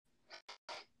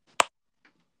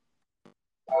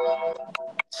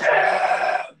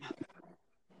Sam!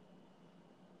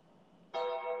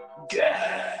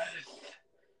 Death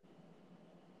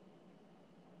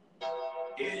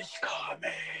is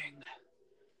coming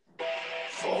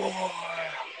for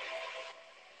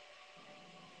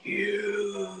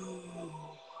you.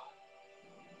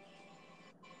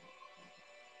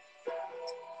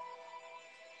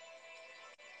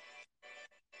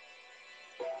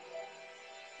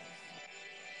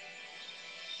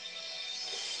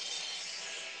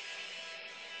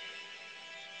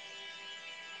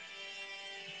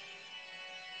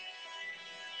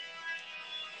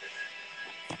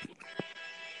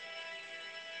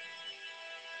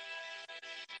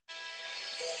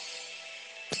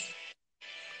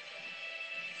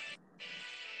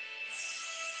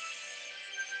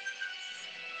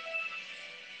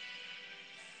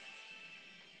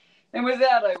 And with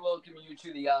that, I welcome you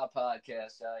to the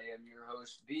Podcast. I am your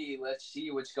host, B. Let's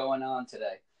see what's going on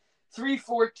today.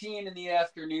 3:14 in the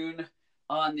afternoon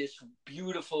on this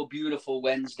beautiful, beautiful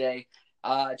Wednesday.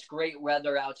 It's great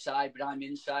weather outside, but I'm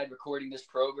inside recording this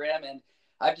program, and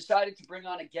I've decided to bring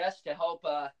on a guest to help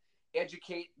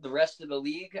educate the rest of the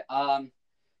league.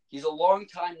 He's a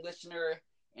longtime listener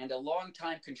and a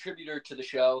longtime contributor to the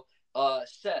show,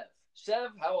 Sev.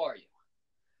 Sev, how are you?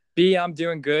 B, I'm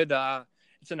doing good.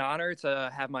 It's an honor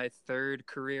to have my third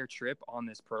career trip on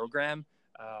this program.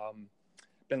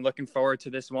 Been looking forward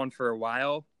to this one for a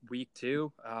while, week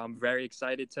 2. I'm very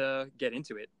excited to get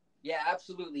into it. Yeah,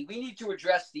 absolutely. We need to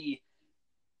address the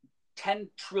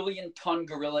 10 trillion ton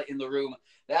gorilla in the room.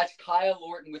 That's Kyle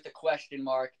Orton with a question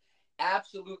mark,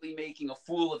 absolutely making a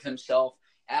fool of himself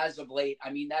as of late.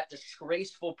 I mean, that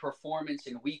disgraceful performance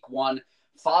in week 1,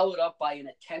 followed up by an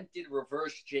attempted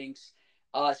reverse jinx.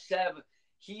 Sev,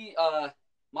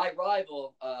 my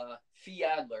rival, Fee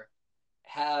Adler,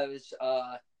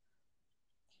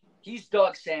 he's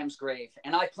dug Sam's grave,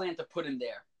 and I plan to put him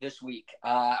there this week.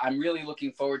 I'm really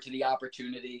looking forward to the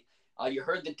opportunity. You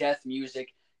heard the death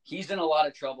music. He's in a lot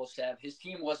of trouble, Sev. His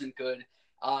team wasn't good.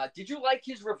 Did you like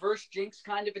his reverse jinx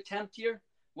kind of attempt here?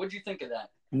 What did you think of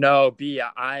that? No, B,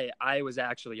 I was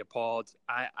actually appalled.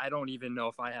 I don't even know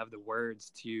if I have the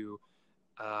words to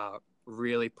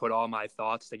really put all my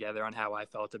thoughts together on how I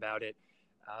felt about it.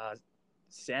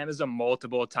 Sam is a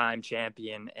multiple-time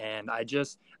champion, and I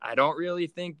don't really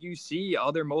think you see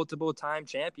other multiple-time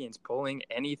champions pulling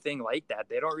anything like that.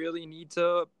 They don't really need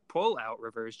to pull out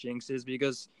reverse jinxes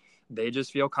because they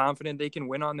just feel confident they can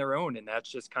win on their own, and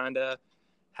that's just kind of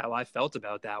how I felt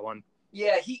about that one.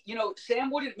 Yeah,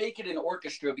 Sam wouldn't make it an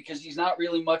orchestra because he's not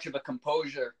really much of a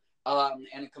composer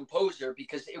and a composer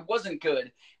because it wasn't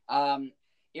good.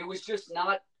 It was just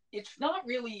not. It's not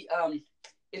really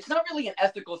an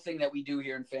ethical thing that we do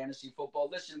here in fantasy football.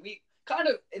 Listen, we kind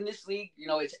of in this league,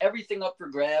 it's everything up for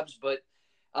grabs, but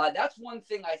that's one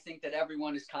thing I think that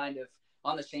everyone is kind of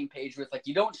on the same page with. Like,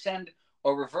 you don't send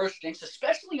a reverse jinx,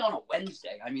 especially on a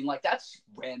Wednesday. I mean, like, that's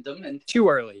random and too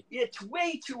early. Yeah, it's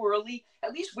way too early.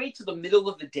 At least wait to the middle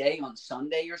of the day on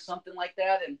Sunday or something like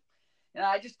that. And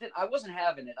I wasn't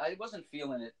having it. I wasn't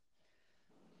feeling it.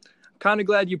 Kind of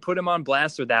glad you put him on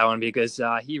blast with that one because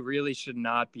he really should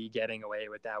not be getting away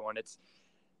with that one. It's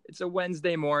a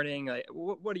Wednesday morning. Like,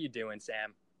 what are you doing,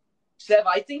 Sam? Sev,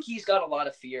 I think he's got a lot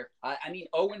of fear. I mean,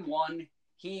 0-1.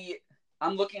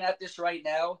 I'm looking at this right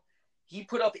now. He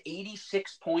put up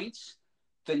 86 points.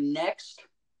 The next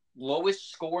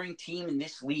lowest scoring team in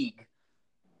this league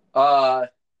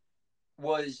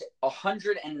was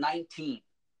 119.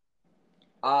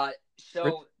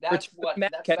 So that's what?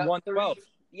 That's about 30.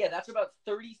 Yeah, that's about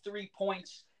 33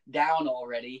 points down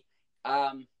already.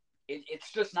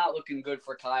 It's just not looking good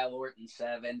for Kyle Orton,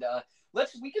 Sev. And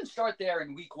we can start there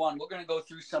in week 1. We're going to go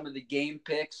through some of the game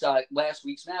picks, last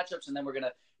week's matchups, and then we're going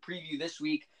to preview this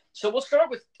week. So we'll start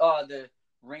with the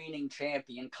reigning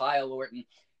champion, Kyle Orton.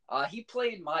 He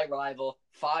played my rival,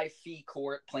 5 Fee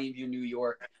Court, Plainview, New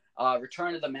York.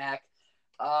 Return of the Mac.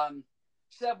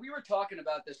 Sev, we were talking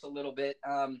about this a little bit.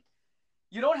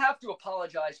 You don't have to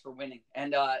apologize for winning,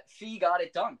 and Fee got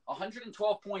it done.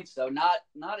 112 points, though.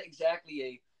 Not exactly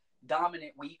a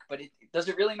dominant week, but does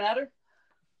it really matter?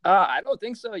 I don't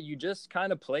think so. You just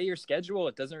kind of play your schedule.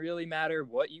 It doesn't really matter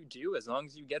what you do as long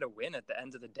as you get a win at the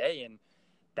end of the day, and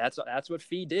that's what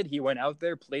Fee did. He went out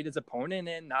there, played his opponent,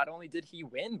 and not only did he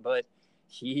win, but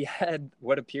he had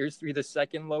what appears to be the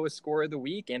second lowest score of the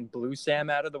week and blew Sam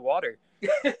out of the water.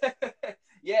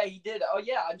 Yeah, he did. Oh,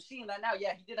 yeah, I'm seeing that now.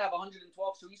 Yeah, he did have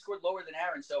 112, so he scored lower than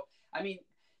Aaron. So, I mean,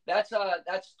 that's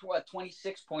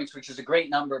 26 points, which is a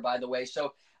great number, by the way.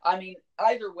 So, I mean,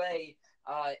 either way,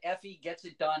 Effie gets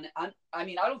it done. I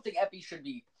don't think Effie should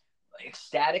be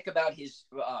ecstatic about his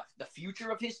the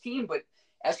future of his team. But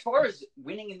as far as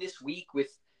winning in this week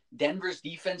with Denver's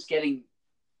defense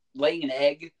laying an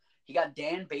egg, he got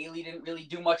Dan Bailey, didn't really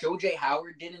do much. O.J.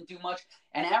 Howard didn't do much.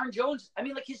 And Aaron Jones, I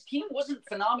mean, like, his team wasn't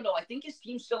phenomenal. I think his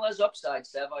team still has upside,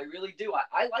 Sev. I really do.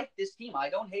 I like this team. I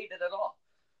don't hate it at all.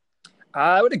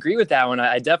 I would agree with that one.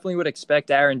 I definitely would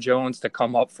expect Aaron Jones to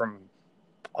come up from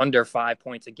under 5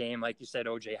 points a game. Like you said,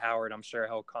 O.J. Howard, I'm sure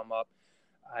he'll come up.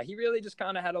 He really just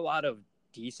kind of had a lot of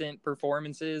decent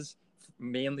performances,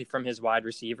 mainly from his wide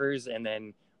receivers, and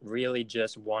then really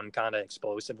just one kind of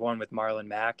explosive one with Marlon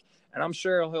Mack. And I'm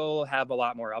sure he'll have a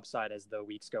lot more upside as the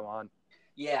weeks go on.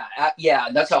 Yeah,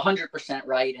 that's 100%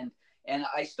 right. And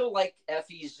I still like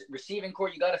Effie's receiving core.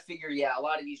 You got to figure, a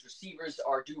lot of these receivers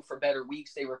are due for better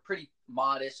weeks. They were pretty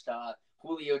modest.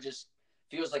 Julio just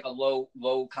feels like a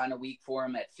low kind of week for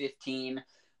him at 15.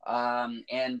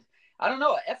 And I don't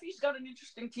know. Effie's got an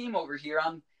interesting team over here.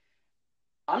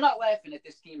 I'm not laughing at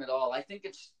this team at all. I think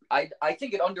I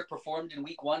think it underperformed in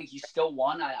week 1. He still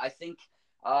won. I think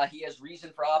he has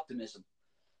reason for optimism.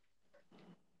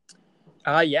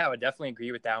 Yeah, I would definitely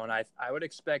agree with that one. I would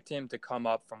expect him to come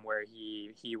up from where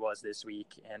he was this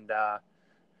week, and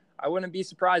I wouldn't be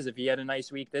surprised if he had a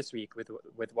nice week this week with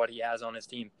what he has on his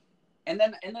team. And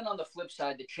then on the flip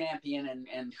side, the champion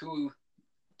and who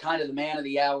kind of the man of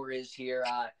the hour is here.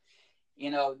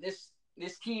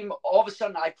 This team, all of a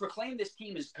sudden, I proclaim this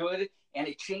team is good, and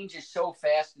it changes so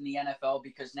fast in the NFL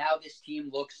because now this team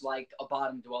looks like a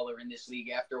bottom dweller in this league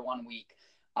after 1 week.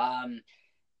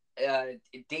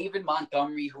 David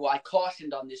Montgomery, who I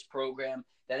cautioned on this program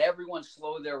that everyone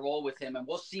slow their roll with him, and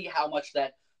we'll see how much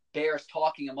that Bears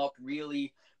talking him up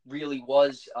really, really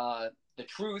was the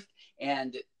truth.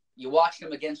 And you watched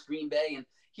him against Green Bay, and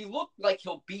he looked like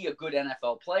he'll be a good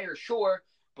NFL player, sure,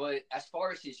 but as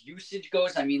far as his usage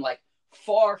goes, I mean, like,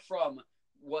 far from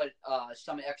what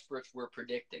some experts were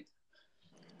predicting.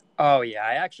 Oh, yeah.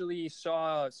 I actually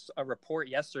saw a report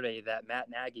yesterday that Matt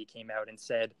Nagy came out and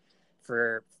said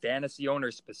for fantasy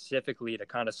owners specifically to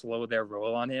kind of slow their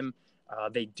roll on him.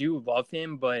 They do love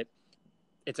him, but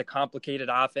it's a complicated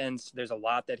offense. There's a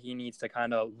lot that he needs to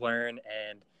kind of learn.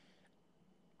 And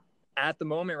at the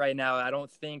moment right now, I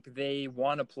don't think they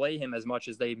want to play him as much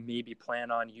as they maybe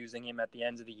plan on using him at the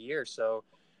end of the year. So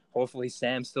hopefully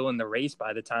Sam's still in the race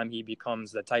by the time he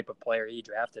becomes the type of player he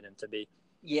drafted him to be.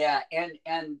 Yeah,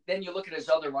 and then you look at his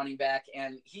other running back,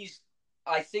 and he's,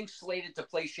 I think, slated to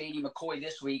play Shady McCoy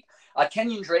this week.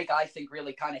 Kenyon Drake, I think,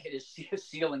 really kind of hit his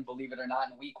ceiling, believe it or not,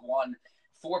 in week 1,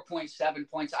 4.7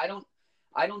 points. I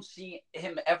don't see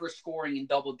him ever scoring in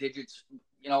double digits.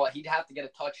 He'd have to get a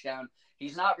touchdown.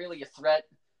 He's not really a threat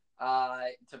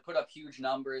to put up huge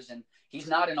numbers, and he's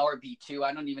not an RB2.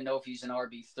 I don't even know if he's an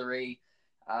RB3.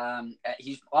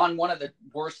 He's on one of the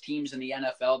worst teams in the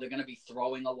NFL. They're going to be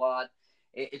throwing a lot.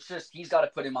 It's just he's got to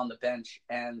put him on the bench.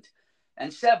 And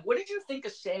Seb, what did you think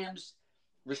of Sam's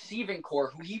receiving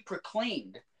core, who he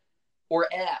proclaimed or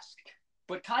asked,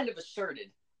 but kind of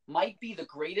asserted, might be the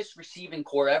greatest receiving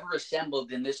core ever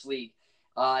assembled in this league?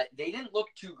 They didn't look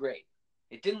too great.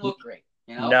 It didn't look great.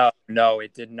 No,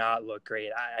 it did not look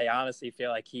great. I honestly feel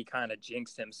like he kind of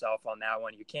jinxed himself on that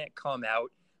one. You can't come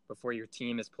out before your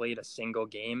team has played a single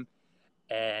game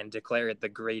and declare it the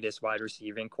greatest wide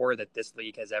receiving core that this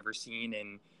league has ever seen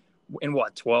in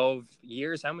what, 12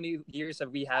 years? How many years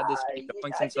have we had this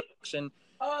going since election?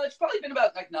 It's probably been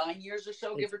about like 9 years or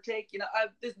so, give or take.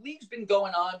 The league's been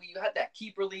going on. We had that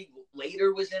keeper league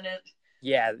later was in it.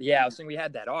 Yeah. I was saying we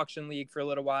had that auction league for a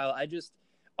little while.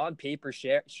 On paper,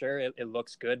 sure, it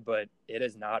looks good, but it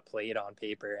is not played on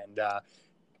paper. And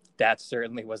that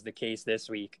certainly was the case this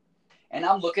week. And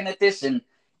I'm looking at this and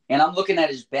I'm looking at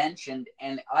his bench and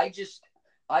I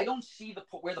don't see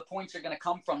where the points are going to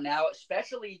come from now,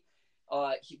 especially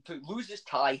he loses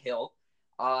Ty Hill.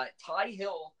 Ty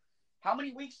Hill, how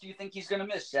many weeks do you think he's going to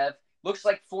miss, Sev? Looks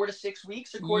like 4 to 6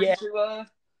 weeks according to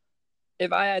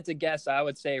If I had to guess, I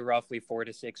would say roughly 4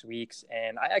 to 6 weeks.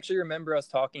 And I actually remember us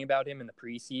talking about him in the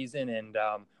preseason, and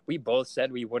we both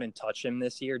said we wouldn't touch him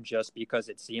this year just because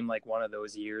it seemed like one of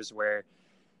those years where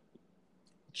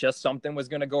just something was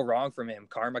going to go wrong from him.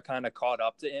 Karma kind of caught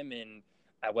up to him, and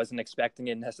I wasn't expecting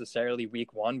it necessarily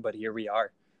week 1, but here we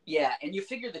are. Yeah, and you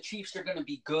figure the Chiefs are going to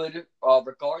be good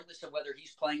regardless of whether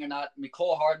he's playing or not.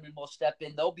 Mecole Hardman will step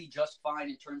in. They'll be just fine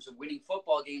in terms of winning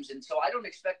football games, and so I don't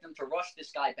expect them to rush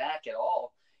this guy back at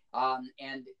all.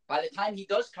 And by the time he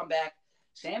does come back,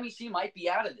 Sammy C might be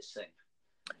out of this thing.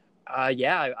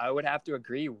 I would have to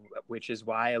agree, which is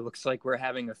why it looks like we're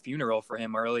having a funeral for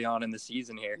him early on in the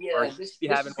season here. Yeah, this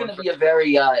is going to be a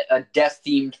very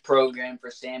death-themed program for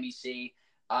Sammy C.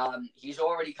 He's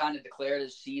already kind of declared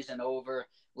his season over.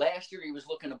 Last year, he was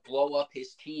looking to blow up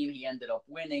his team. He ended up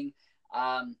winning.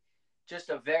 Just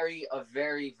a very,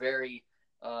 very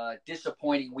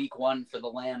disappointing week one for the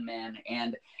Landman.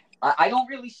 And I don't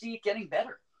really see it getting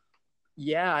better.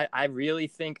 Yeah, I really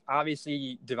think,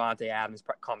 obviously, Davante Adams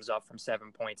comes up from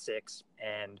 7.6.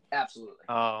 And absolutely,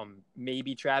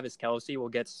 maybe Travis Kelce will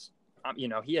get,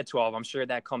 he had 12. I'm sure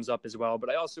that comes up as well. But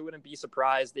I also wouldn't be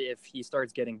surprised if he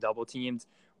starts getting double teamed,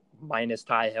 minus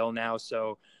Ty Hill now.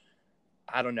 So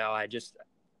I don't know. I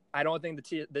don't think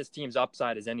this team's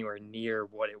upside is anywhere near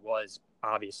what it was,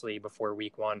 obviously, before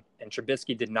week one. And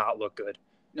Trubisky did not look good.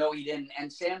 No, he didn't.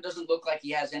 And Sam doesn't look like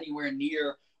he has anywhere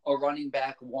near a running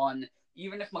back one.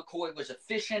 Even if McCoy was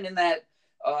efficient in that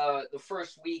the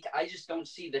first week, I just don't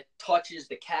see the touches,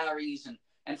 the carries,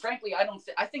 and frankly,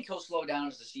 I think he'll slow down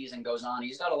as the season goes on.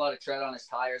 He's got a lot of tread on his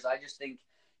tires. I just think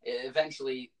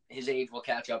eventually his age will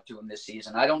catch up to him this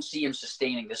season. I don't see him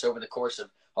sustaining this over the course of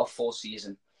a full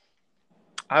season.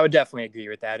 I would definitely agree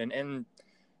with that, and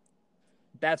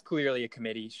that's clearly a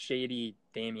committee. Shady,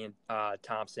 Damian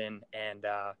Thompson, and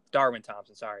Darwin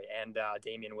Thompson, and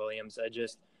Damian Williams.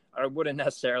 I wouldn't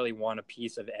necessarily want a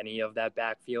piece of any of that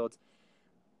backfield.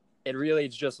 It really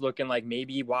is just looking like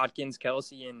maybe Watkins,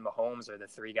 Kelce, and Mahomes are the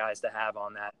three guys to have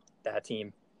on that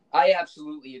team. I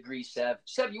absolutely agree, Sev.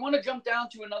 Sev, you want to jump down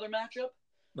to another matchup?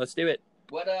 Let's do it.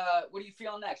 What are you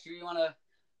feeling next? What do you want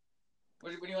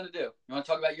to do? You want to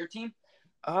talk about your team?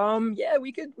 Yeah,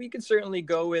 we could certainly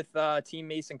go with Team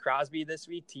Mason Crosby this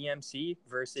week, TMC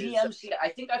versus TMC. I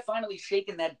think I finally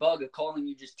shaken that bug of calling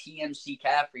you just TMC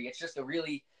Caffrey. It's just a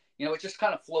really, it just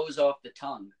kind of flows off the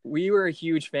tongue. We were a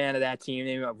huge fan of that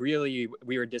team. Really,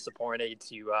 we were disappointed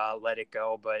to let it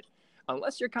go. But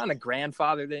unless you're kind of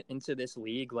grandfathered into this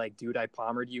league, like Dude I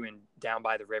Palmered You and Down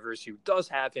by the Rivers, who does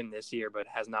have him this year but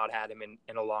has not had him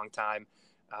in a long time,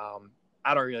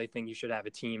 I don't really think you should have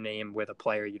a team name with a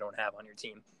player you don't have on your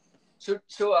team. So,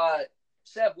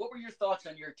 Seb, what were your thoughts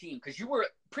on your team? Because you were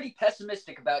pretty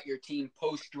pessimistic about your team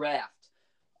post-draft.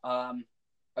 Are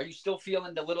you still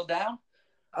feeling a little down?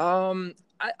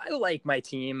 I like my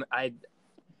team. I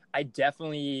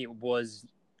definitely was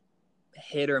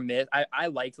hit or miss. I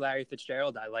liked Larry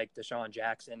Fitzgerald. I liked Deshaun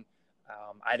Jackson.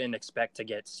 I didn't expect to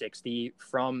get 60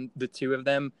 from the two of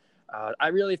them. I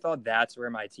really thought that's where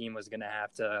my team was going to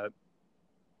have to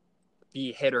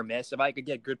be hit or miss. If I could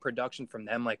get good production from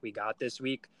them like we got this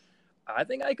week, I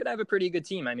think I could have a pretty good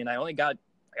team. I mean, I got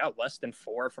less than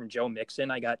 4 from Joe Mixon.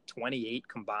 I got 28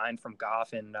 combined from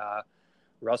Goff and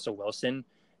Russell Wilson,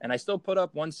 and I still put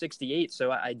up 168.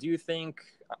 So I do think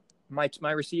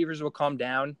my receivers will come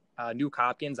down. Nuke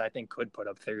Hopkins, I think, could put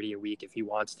up 30 a week if he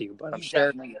wants to, but I'm sure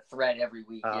definitely a threat every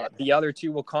week. Yeah. The other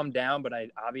two will come down, but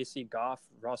obviously Goff,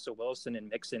 Russell Wilson, and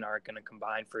Mixon aren't going to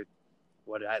combine for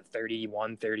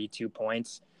 31, 32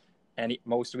 points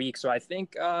most weeks. So I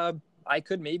think I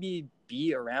could maybe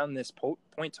be around this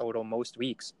point total most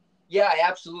weeks. Yeah, I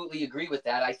absolutely agree with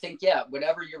that. I think,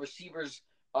 whatever your receivers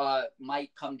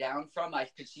might come down from, I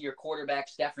could see your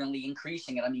quarterbacks definitely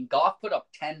increasing it. I mean, Goff put up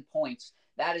 10 points.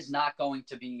 That is not going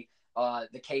to be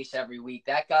the case every week.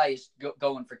 That guy is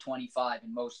going for 25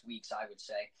 in most weeks, I would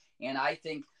say. And I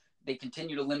think they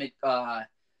continue to limit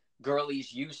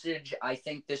Gurley's usage. I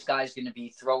think this guy's going to be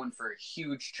throwing for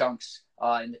huge chunks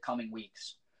in the coming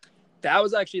weeks. That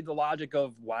was actually the logic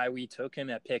of why we took him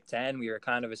at pick 10. We were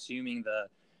kind of assuming the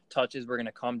touches were going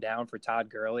to come down for Todd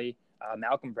Gurley.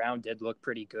 Malcolm Brown did look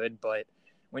pretty good, but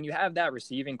when you have that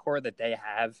receiving core that they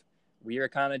have, we were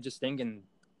kind of just thinking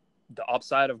the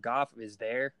upside of Goff is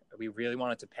there. We really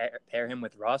wanted to pair him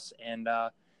with Russ, and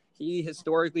he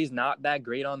historically is not that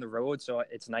great on the road, so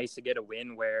it's nice to get a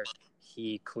win where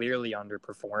he clearly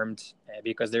underperformed,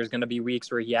 because there's going to be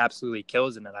weeks where he absolutely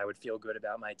kills it, and I would feel good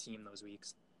about my team those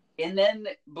weeks. And then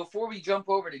before we jump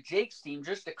over to Jake's team,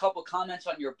 just a couple comments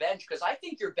on your bench, because I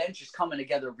think your bench is coming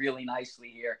together really nicely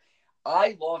here.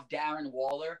 I love Darren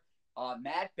Waller.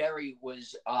 Matt Berry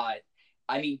was,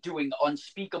 doing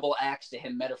unspeakable acts to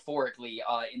him metaphorically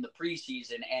in the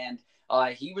preseason, and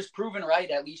he was proven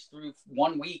right at least through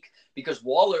 1 week, because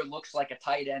Waller looks like a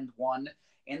tight end one.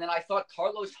 And then I thought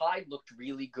Carlos Hyde looked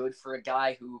really good for a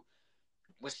guy who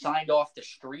was signed off the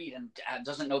street and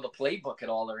doesn't know the playbook at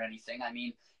all or anything. I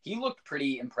mean, he looked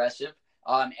pretty impressive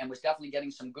and was definitely getting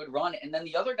some good run. And then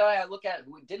the other guy I look at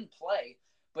who didn't play,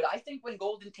 but I think when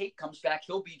Golden Tate comes back,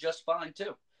 he'll be just fine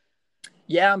too.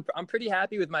 Yeah, I'm pretty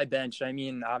happy with my bench. I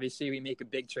mean, obviously we make a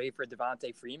big trade for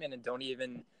Devontae Freeman and don't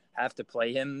even have to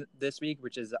play him this week,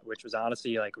 which was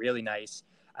honestly like really nice.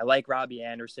 I like Robbie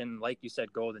Anderson. Like you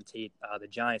said, Golden Tate, the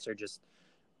Giants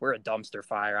we're a dumpster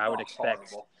fire. I would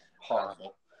expect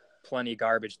horrible. plenty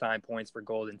garbage time points for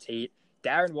Golden Tate.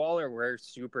 Darren Waller, we're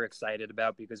super excited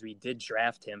about because we did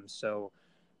draft him. So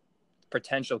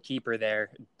potential keeper there.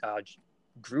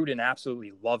 Gruden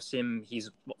absolutely loves him.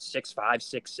 He's 6'5",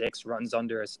 6'6", runs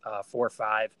under a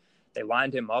 4.5. They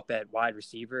lined him up at wide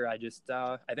receiver. I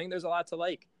think there's a lot to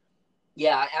like.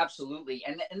 Yeah, absolutely.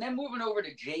 And then moving over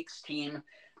to Jake's team,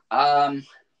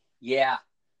 yeah,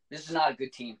 this is not a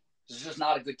good team. This is just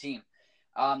not a good team.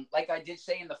 Like I did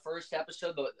say in the first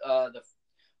episode, the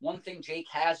one thing Jake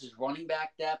has is running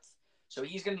back depth. So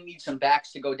he's going to need some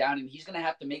backs to go down, and he's going to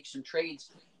have to make some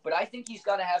trades. But I think he's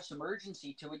got to have some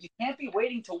urgency to it. You can't be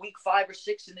waiting till week 5 or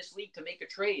 6 in this league to make a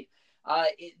trade.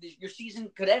 Your season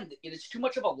could end. It's too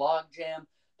much of a logjam.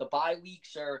 The bye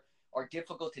weeks are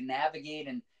difficult to navigate,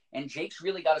 and Jake's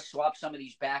really got to swap some of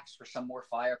these backs for some more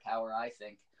firepower, I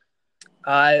think.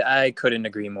 I couldn't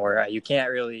agree more. You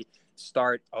can't really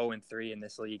start 0-3 in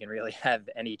this league and really have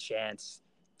any chance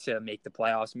to make the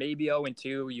playoffs. Maybe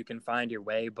 0-2, you can find your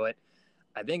way, but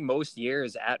I think most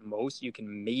years, at most, you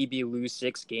can maybe lose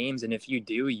 6 games, and if you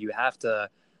do, you have to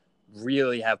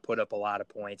really have put up a lot of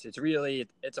points. It's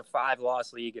a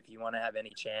 5-loss league if you want to have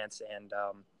any chance, and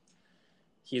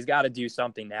he's got to do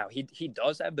something now. He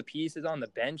does have the pieces on the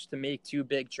bench to make 2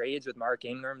 big trades with Mark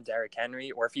Ingram, Derrick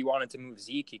Henry, or if he wanted to move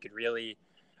Zeke,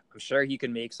 I'm sure he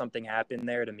could make something happen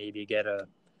there to maybe get a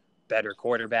better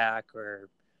quarterback. Or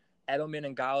Edelman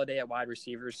and Galladay at wide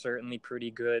receiver is certainly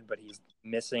pretty good, but he's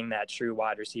missing that true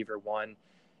wide receiver 1.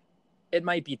 It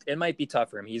might be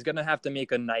tough for him. He's going to have to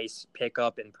make a nice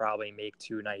pickup and probably make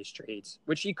 2 nice trades,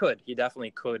 which he could. He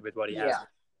definitely could with what he has.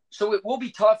 So it will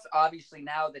be tough, obviously,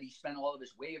 now that he spent all of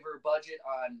his waiver budget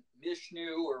on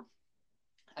Vishnu,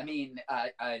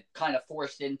 I kind of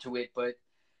forced into it, but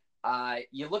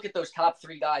you look at those top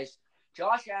 3 guys.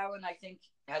 Josh Allen, I think,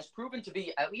 has proven to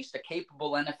be at least a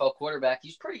capable NFL quarterback.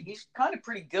 He's kind of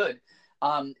pretty good.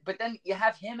 But then you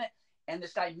have him and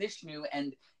this guy Vishnu,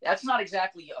 and that's not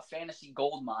exactly a fantasy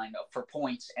gold mine for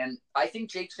points. And I think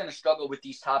Jake's going to struggle with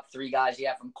these top 3 guys.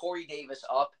 Yeah, from Corey Davis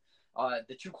up,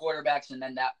 the 2 quarterbacks, and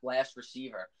then that last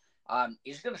receiver.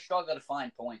 He's going to struggle to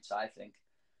find points, I think.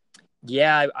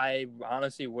 Yeah, I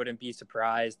honestly wouldn't be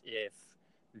surprised if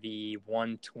the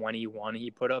 121 he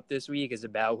put up this week is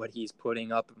about what he's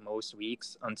putting up most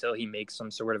weeks until he makes some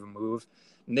sort of a move.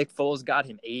 Nick Foles got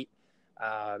him 8.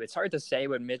 It's hard to say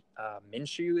what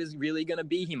Minshew is really going to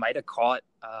be. He might have caught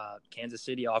Kansas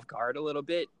City off guard a little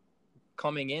bit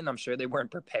coming in. I'm sure they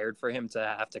weren't prepared for him to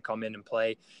have to come in and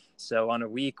play. So on a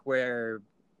week where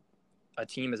a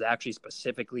team is actually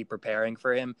specifically preparing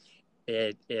for him,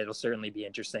 it'll certainly be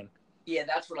interesting. Yeah,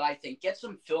 that's what I think. Get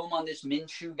some film on this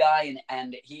Minshew guy,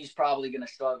 and he's probably going to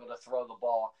struggle to throw the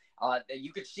ball.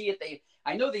 You could see it.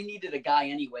 I know they needed a guy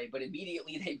anyway, but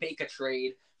immediately they make a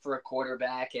trade for a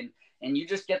quarterback, and you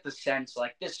just get the sense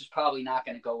like this is probably not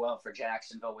going to go well for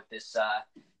Jacksonville with this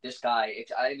guy.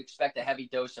 I'd expect a heavy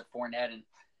dose of Fournette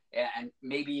and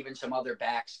maybe even some other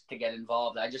backs to get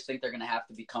involved. I just think they're going to have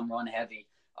to become run heavy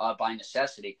by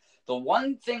necessity. The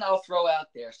one thing I'll throw out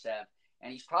there, Seb,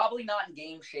 and he's probably not in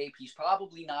game shape. He's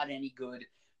probably not any good.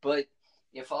 But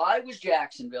if I was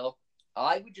Jacksonville,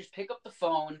 I would just pick up the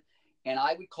phone and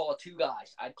I would call 2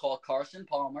 guys. I'd call Carson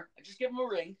Palmer. I'd just give him a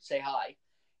ring, say hi.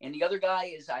 And the other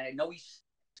guy is, I know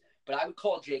but I would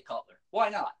call Jay Cutler. Why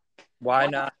not? Why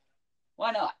not?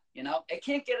 Why not? You know, it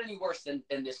can't get any worse than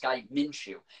this guy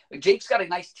Minshew. Jake's got a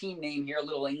nice team name here, a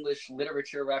little English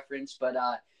literature reference. But,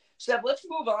 Seb, let's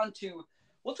move on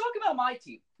we'll talk about my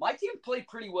team. My team played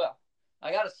pretty well,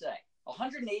 I got to say.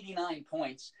 189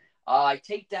 points. I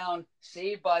take down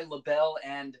Saved by LaBelle,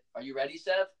 and are you ready,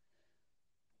 Seb?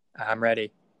 I'm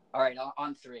ready. All right,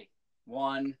 on 3.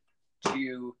 1,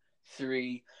 2,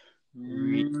 3.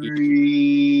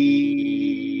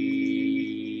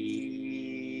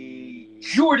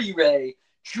 Jordy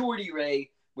Ray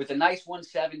with a nice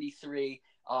 173.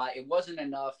 It wasn't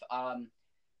enough.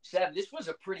 Seb, this was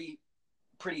a pretty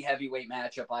heavyweight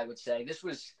matchup, I would say. This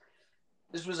was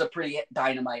a pretty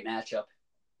dynamite matchup.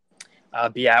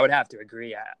 Yeah, I would have to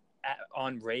agree.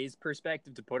 On Ray's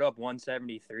perspective, to put up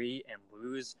 173 and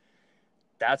lose,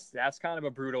 that's kind of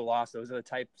a brutal loss. Those are the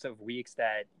types of weeks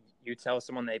that you tell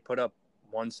someone they put up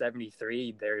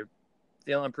 173, they're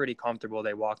feeling pretty comfortable.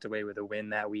 They walked away with a win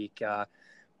that week.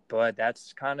 But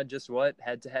that's kind of just what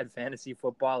head-to-head fantasy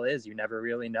football is. You never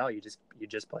really know. You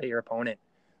just play your opponent.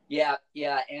 Yeah,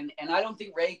 and I don't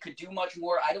think Ray could do much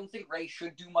more. I don't think Ray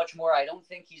should do much more. I don't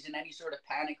think he's in any sort of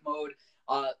panic mode.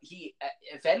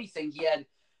 If anything, he had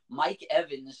Mike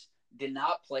Evans did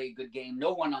not play a good game.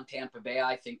 No one on Tampa Bay,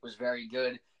 I think, was very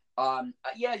good.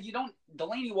 Yeah,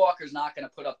 Delaney Walker's not going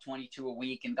to put up 22 a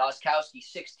week, and Gostkowski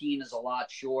 16 is a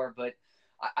lot, sure, but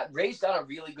Ray's got a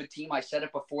really good team. I said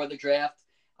it before the draft,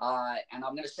 and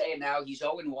I'm going to say it now. He's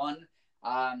 0-1,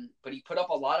 but he put up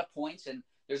a lot of points, and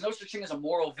there's no such thing as a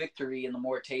moral victory in the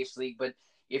More Taste League, but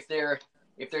if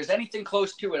there's anything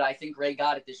close to it, I think Ray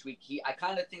got it this week. I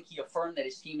kind of think he affirmed that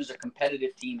his team is a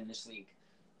competitive team in this league.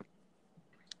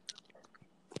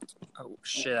 Oh,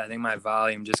 shit, I think my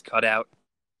volume just cut out.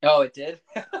 Oh, it did?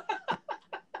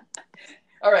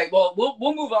 All right, well,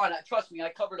 we'll move on. Trust me, I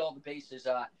covered all the bases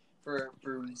for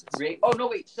Ray. Oh, no,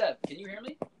 wait, Seb, can you hear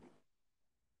me?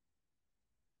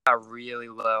 Really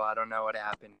low. I don't know what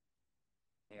happened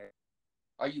here.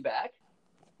 Are you back?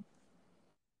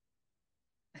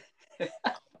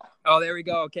 Oh, there we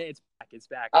go. Okay, it's back. It's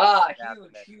back.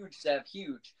 Huge, Seb,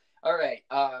 huge. All right,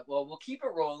 well, we'll keep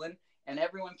it rolling, and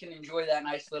everyone can enjoy that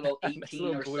nice little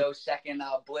 18 or so second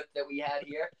blip that we had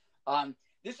here.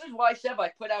 This is why, Seb,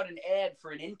 I put out an ad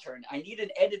for an intern. I need an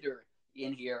editor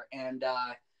in here, and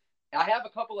I have a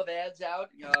couple of ads out.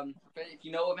 If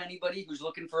you know of anybody who's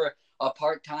looking for a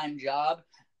part-time job,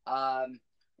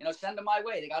 send them my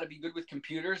way. They got to be good with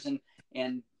computers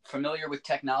and familiar with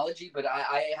technology, but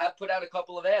I have put out a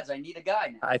couple of ads. I need a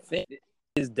guy now. I think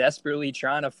he's desperately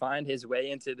trying to find his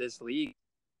way into this league.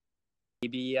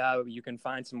 Maybe you can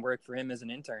find some work for him as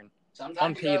an intern.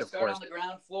 Sometimes you gotta start on the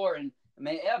ground floor, and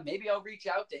maybe I'll reach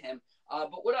out to him.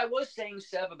 But what I was saying,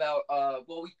 Seb, about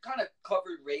we kind of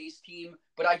covered Ray's team,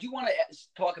 but I do want to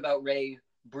talk about Ray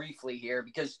briefly here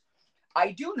because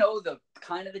I do know the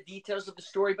kind of the details of the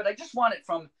story, but I just want it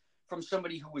from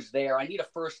somebody who was there. I need a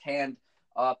firsthand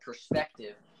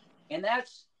perspective, and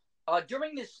that's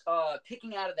during this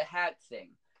picking out of the hat thing.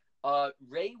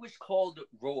 Ray was called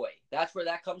Roy. That's where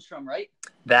that comes from, right?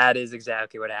 That is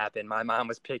exactly what happened. My mom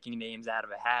was picking names out of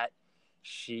a hat.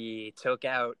 She took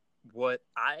out what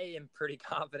I am pretty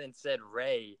confident said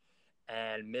Ray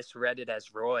and misread it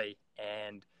as Roy,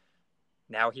 and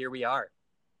now here we are.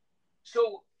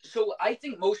 So I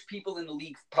think most people in the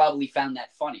league probably found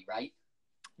that funny, right?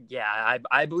 Yeah,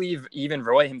 I believe even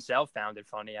Roy himself found it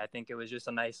funny. I think it was just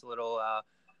a nice little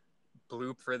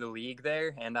bloop for the league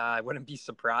there, and I wouldn't be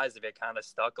surprised if it kind of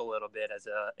stuck a little bit as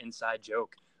an inside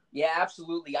joke. Yeah,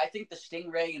 absolutely. I think the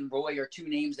Stingray and Roy are two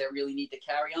names that really need to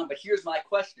carry on, but here's my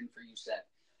question for you, Seth.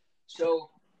 So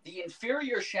the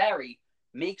inferior Shari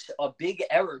makes a big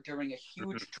error during a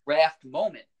huge draft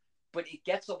moment, but it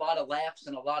gets a lot of laughs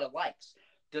and a lot of likes.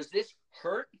 Does this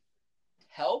hurt,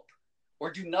 help,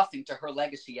 or do nothing to her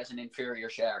legacy as an inferior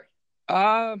Shari?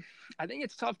 I think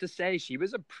it's tough to say. She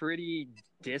was a pretty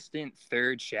distant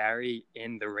third Shari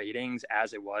in the ratings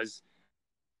as it was.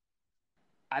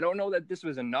 I don't know that this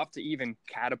was enough to even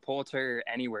catapult her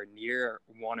anywhere near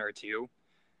 1 or 2.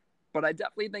 But I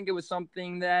definitely think it was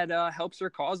something that helps her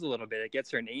cause a little bit. It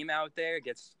gets her name out there. It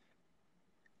gets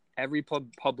every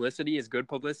publicity is good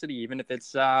publicity, even if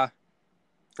it's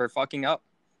for fucking up.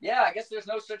 Yeah, I guess there's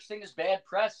no such thing as bad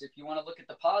press if you want to look at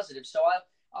the positive. So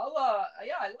I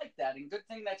like that. And good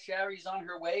thing that Shari's on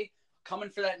her way, coming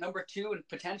for that number 2 and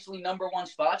potentially number 1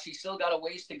 spot. She's still got a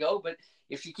ways to go, but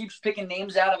if she keeps picking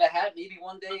names out of a hat, maybe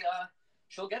one day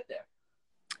she'll get there.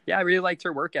 Yeah, I really liked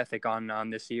her work ethic on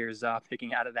this year's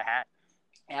picking out of the hat.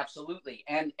 Absolutely.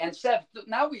 And Seth,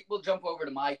 now we'll jump over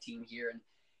to my team here. And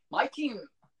my team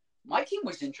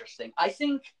was interesting. I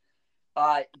think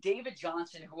David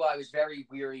Johnson, who I was very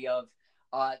weary of,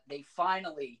 they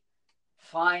finally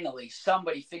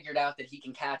somebody figured out that he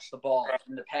can catch the ball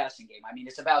in the passing game. I mean,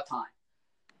 it's about time.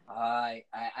 I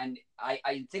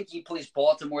think he plays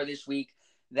Baltimore this week.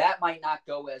 That might not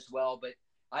go as well, but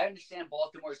I understand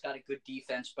Baltimore's got a good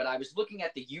defense, but I was looking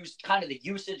at the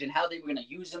usage and how they were going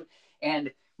to use him, and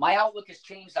my outlook has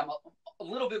changed. I'm a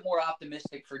little bit more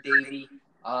optimistic for Davey.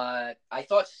 I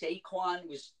thought Saquon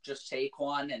was just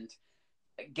Saquon, and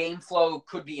game flow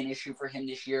could be an issue for him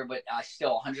this year, but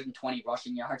still 120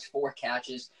 rushing yards, 4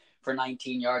 catches for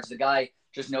 19 yards. The guy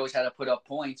just knows how to put up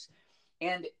points.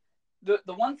 And the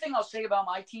one thing I'll say about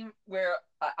my team where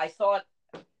I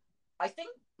think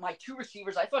my 2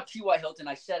 receivers, I thought T.Y. Hilton,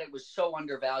 I said it was so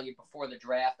undervalued before the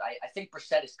draft. I think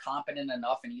Brissett is competent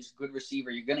enough, and he's a good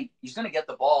receiver. He's gonna get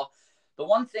the ball. The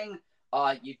one thing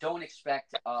you don't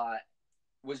expect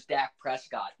was Dak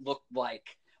Prescott looked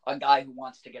like a guy who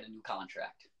wants to get a new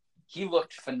contract. He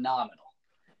looked phenomenal.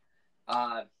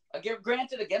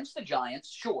 Granted, against the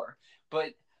Giants, sure,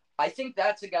 but I think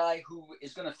that's a guy who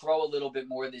is going to throw a little bit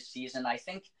more this season. I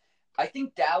think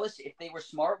Dallas, if they were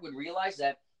smart, would realize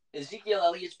that Ezekiel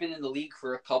Elliott's been in the league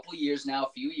for a couple years now,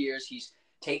 a few years. He's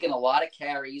taken a lot of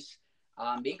carries,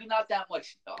 maybe not that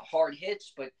much hard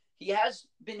hits, but he has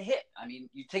been hit. I mean,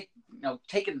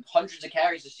 taking hundreds of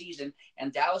carries a season,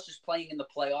 and Dallas is playing in the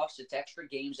playoffs. It's extra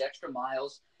games, extra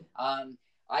miles.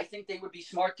 I think they would be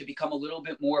smart to become a little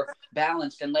bit more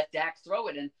balanced and let Dak throw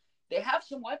it. And they have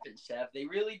some weapons, Seth. They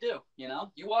really do.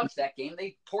 You watch that game;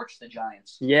 they torched the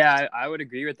Giants. Yeah, I would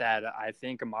agree with that. I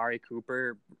think Amari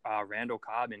Cooper, Randall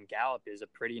Cobb, and Gallup is a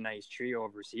pretty nice trio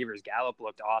of receivers. Gallup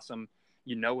looked awesome.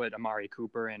 You know what Amari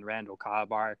Cooper and Randall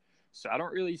Cobb are. So I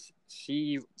don't really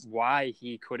see why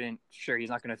he couldn't. Sure, he's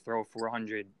not going to throw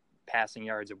 400 passing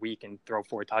yards a week and throw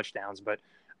 4 touchdowns, but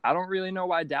I don't really know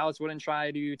why Dallas wouldn't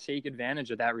try to take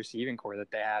advantage of that receiving core that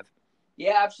they have.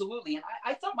 Yeah, absolutely. And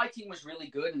I thought my team was really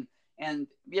good. And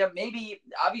yeah, maybe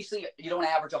obviously you don't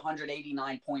average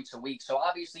 189 points a week, so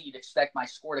obviously you'd expect my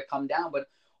score to come down. But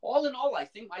all in all, I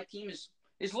think my team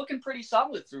is looking pretty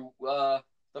solid through the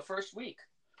first week.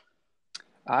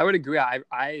 I would agree.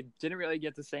 I didn't really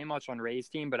get to say much on Ray's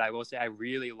team, but I will say I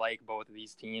really like both of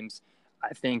these teams.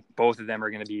 I think both of them are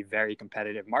going to be very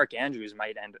competitive. Mark Andrews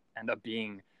might end up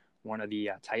being one of the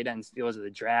tight end steals of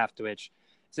the draft, which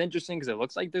is interesting because it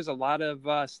looks like there's a lot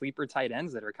of sleeper tight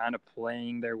ends that are kind of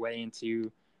playing their way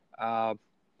into kind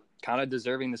of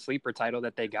deserving the sleeper title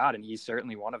that they got, and he's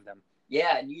certainly one of them.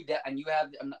 Yeah, and you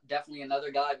have definitely another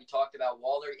guy. We talked about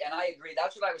Waller, and I agree.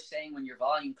 That's what I was saying when your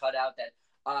volume cut out, that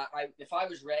if I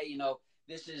was Ray,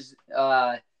 this is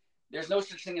there's no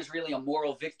such thing as really a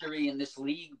moral victory in this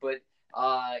league, but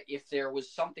if there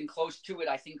was something close to it,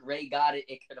 I think Ray got it.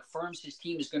 It affirms his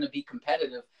team is going to be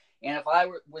competitive. And if I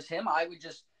was him, I would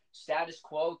just status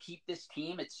quo, keep this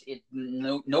team. It's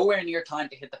nowhere near time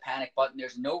to hit the panic button.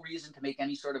 There's no reason to make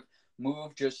any sort of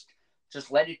move. Just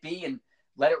let it be and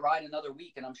let it ride another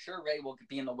week. And I'm sure Ray will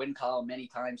be in the win column many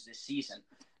times this season.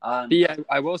 Yeah,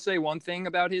 I will say one thing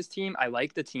about his team. I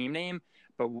like the team name,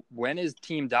 but when is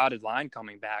Team Dotted Line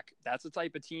coming back? That's the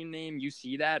type of team name you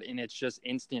see that, and it's just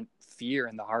instant fear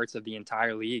in the hearts of the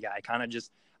entire league. I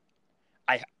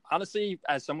honestly,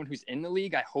 as someone who's in the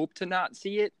league, I hope to not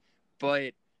see it,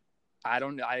 but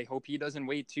I hope he doesn't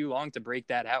wait too long to break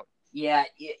that out. Yeah.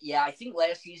 I think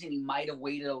last season he might have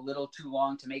waited a little too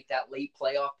long to make that late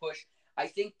playoff push. I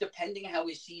think depending how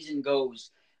his season goes,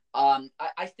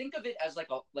 I think of it as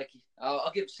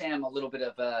I'll give Sam a little bit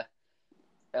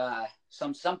of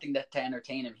something to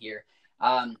entertain him here.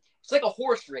 It's like a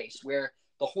horse race where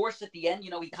the horse at the end,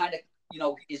 he kind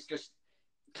of, is just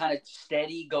kind of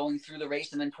steady going through the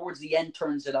race, and then towards the end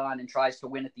turns it on and tries to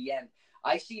win at the end.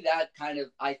 I see that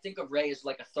I think of Ray as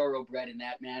like a thoroughbred in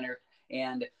that manner,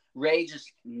 and Ray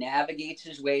just navigates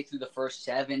his way through the first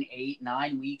 7, 8,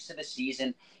 9 weeks of the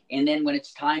season, and then when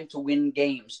it's time to win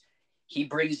games, he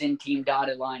brings in Team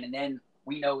Dotted Line, and then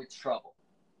we know it's trouble.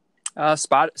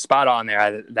 Spot on there.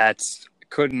 I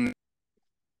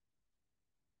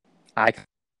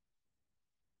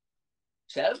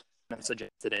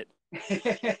suggested it.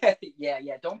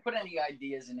 Yeah. Don't put any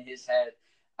ideas in his head.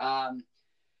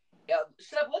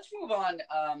 Seb, let's move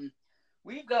on.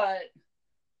 We've got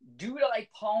Dude I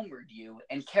Palmered You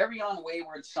and Kerryon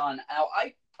Wayward Son. Now,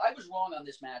 I was wrong on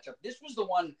this matchup. This was the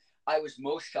one I was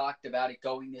most shocked about it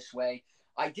going this way.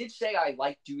 I did say I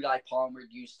liked Dude I Palmered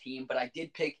You's team, but I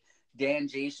did pick Dan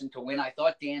Jason to win. I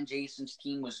thought Dan Jason's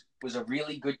team was a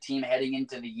really good team heading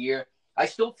into the year. I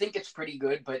still think it's pretty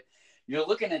good, but you're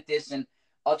looking at this, and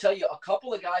I'll tell you, a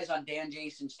couple of guys on Dan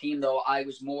Jason's team, though, I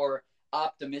was more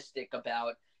optimistic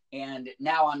about, and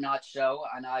now I'm not so,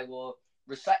 and I will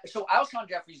recite. So Alshon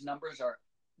Jeffrey's numbers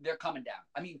they're coming down.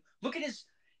 I mean, look at his,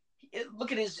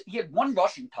 he had 1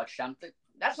 rushing touchdown.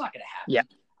 That's not going to happen.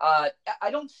 Yeah.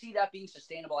 I don't see that being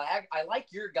sustainable. I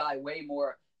like your guy way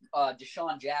more,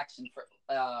 Deshaun Jackson for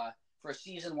a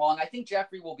season long. I think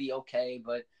Jeffrey will be okay,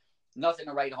 but nothing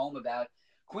to write home about.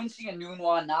 Quincy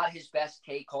Enunwa, not his best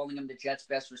take, calling him the Jets'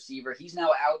 best receiver. He's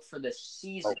now out for the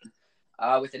season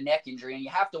with a neck injury, and you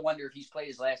have to wonder if he's played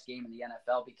his last game in the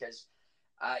NFL because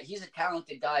he's a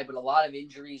talented guy, but a lot of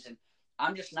injuries, and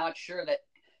I'm just not sure that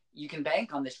you can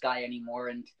bank on this guy anymore.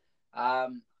 And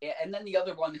then the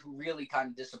other one who really kind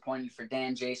of disappointed for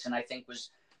Dan Jason, I think,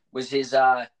 was his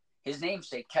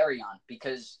namesake, Kerryon,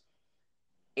 because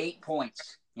 8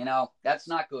 points, that's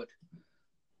not good.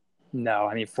 No,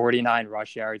 I mean, 49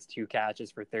 rush yards, 2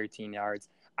 catches for 13 yards.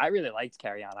 I really liked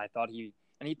Kerryon. I thought he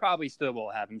probably still will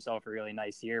have himself a really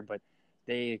nice year, but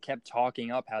they kept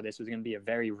talking up how this was going to be a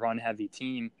very run-heavy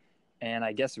team, and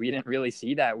I guess we didn't really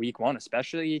see that week 1,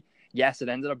 especially, yes, it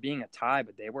ended up being a tie,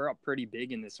 but they were up pretty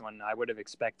big in this one. I would have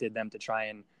expected them to try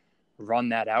and run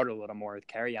that out a little more with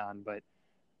Kerryon, but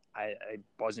I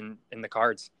wasn't in the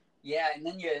cards. Yeah, and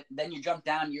then you jump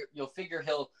down. You'll figure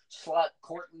he'll slot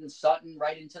Courtland Sutton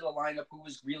right into the lineup, who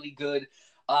was really good.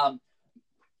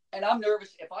 and I'm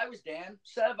nervous. If I was Dan,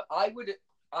 Sev, I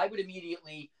would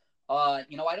immediately, I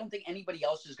don't think anybody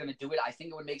else is going to do it. I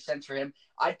think it would make sense for him.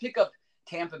 I'd pick up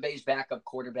Tampa Bay's backup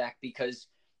quarterback because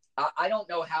I don't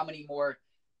know how many more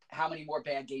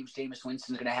bad games Jameis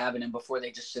Winston's going to have in him before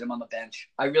they just sit him on the bench.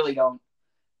 I really don't.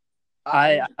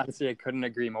 I honestly, I couldn't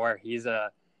agree more. He's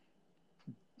the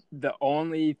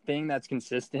only thing that's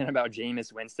consistent about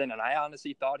Jameis Winston, and I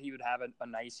honestly thought he would have a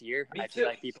nice year. Me I too. feel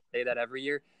like people say that every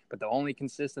year, but the only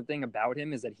consistent thing about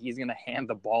him is that he's going to hand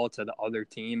the ball to the other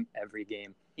team every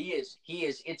game. He is.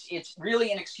 It's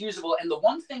really inexcusable. And the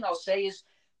one thing I'll say is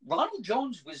Ronald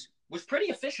Jones was pretty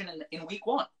efficient in week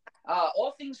 1.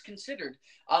 All things considered,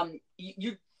 I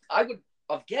would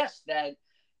have guessed that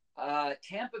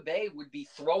Tampa Bay would be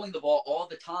throwing the ball all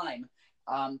the time,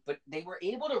 but they were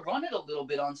able to run it a little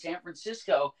bit on San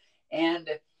Francisco. And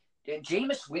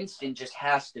Jameis Winston just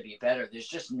has to be better. There's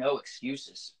just no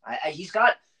excuses. He's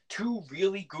got 2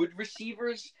 really good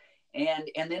receivers, and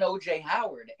then O.J.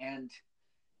 Howard, and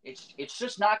it's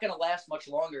just not going to last much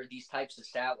longer, these types of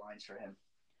stat lines for him.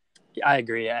 Yeah, I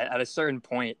agree. At a certain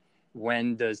point,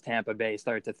 when does Tampa Bay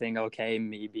start to think, okay,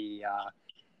 maybe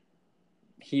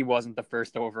he wasn't the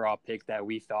first overall pick that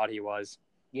we thought he was?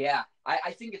 Yeah,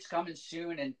 I think it's coming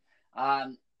soon, and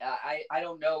I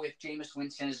don't know if Jameis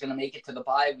Winston is going to make it to the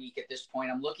bye week at this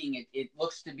point. I'm looking at it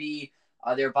looks to be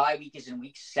their bye week is in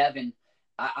week 7.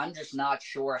 I'm just not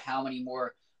sure how many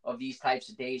more of these types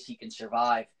of days he can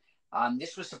survive.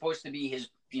 This was supposed to be his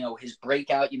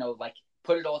breakout, like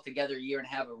put it all together year and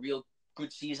have a real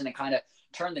good season and kind of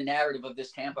turn the narrative of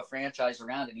this Tampa franchise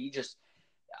around. And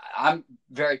I'm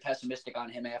very pessimistic on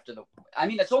him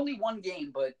it's only 1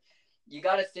 game, but you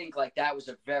got to think like that was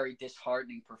a very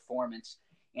disheartening performance.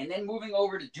 And then moving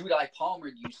over to Dudai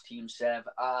Palmer's team, Sev,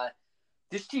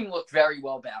 this team looked very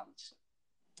well balanced.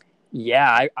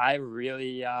 Yeah, I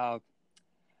really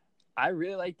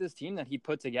like this team that he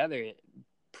put together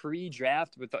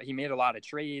pre-draft. He made a lot of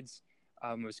trades.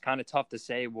 It was kind of tough to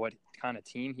say what kind of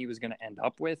team he was going to end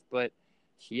up with, but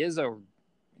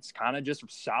it's kind of just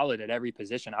solid at every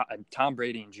position. Tom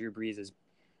Brady and Drew Brees is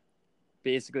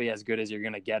basically as good as you're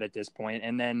going to get at this point.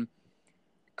 And then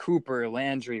Cooper,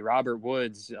 Landry, Robert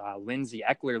Woods, Lindsey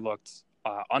Eckler looked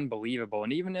unbelievable.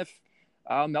 And even if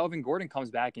Melvin Gordon comes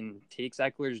back and takes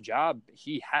Eckler's job,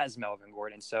 he has Melvin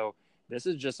Gordon. So this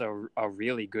is just a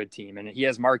really good team. And he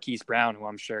has Marquise Brown, who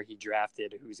I'm sure he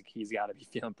drafted, he's got to be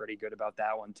feeling pretty good about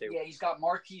that one too. Yeah, he's got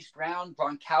Marquise Brown,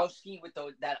 Gronkowski with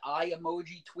that eye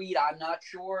emoji tweet. I'm not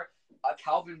sure.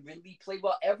 Calvin Ridley played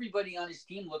well. Everybody on his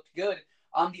team looked good.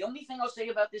 The only thing I'll say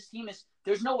about this team is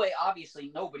there's no way,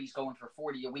 obviously, nobody's going for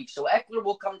 40 a week. So Eckler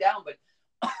will come down, but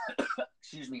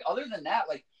excuse me. Other than that,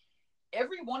 like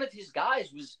every one of his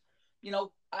guys was,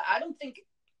 I don't think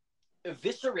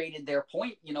eviscerated their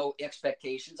point,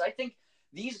 expectations. I think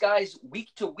these guys week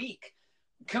to week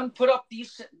can put up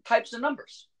these types of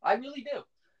numbers. I really do.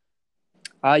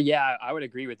 Yeah, I would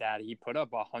agree with that. He put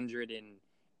up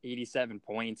 187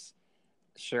 points.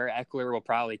 Sure, Eckler will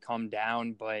probably come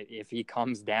down, but if he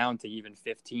comes down to even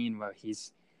 15, well,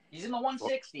 he's in the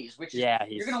 160s, which you're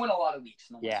going to win a lot of weeks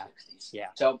in the 160s. Yeah.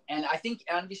 So, and I think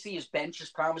obviously his bench is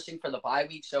promising for the bye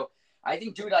week. So I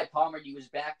think Dudai Palmer, he was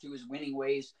back to his winning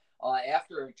ways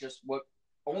after just what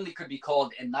only could be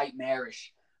called a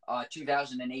nightmarish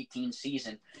 2018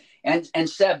 season. And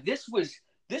Seb, this was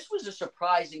a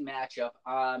surprising matchup.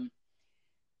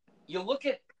 You look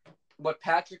at what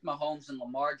Patrick Mahomes and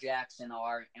Lamar Jackson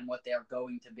are and what they're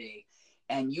going to be,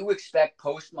 and you expect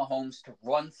post Mahomes to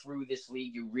run through this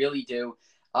league. You really do.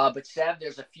 But Seb,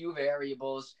 there's a few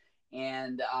variables,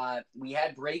 and we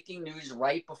had breaking news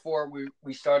right before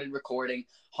we started recording.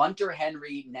 Hunter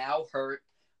Henry now hurt,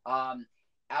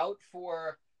 out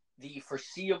for the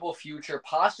foreseeable future,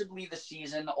 possibly the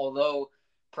season, although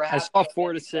perhaps I saw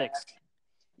 4 to 6.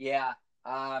 Yeah.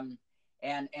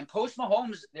 And post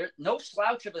Mahomes, there's no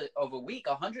slouch of a week,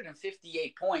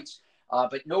 158 points,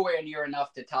 but nowhere near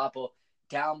enough to topple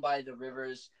Down by the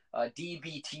Rivers.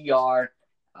 DBTR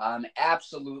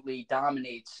absolutely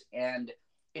dominates, and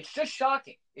it's just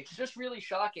shocking. It's just really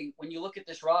shocking when you look at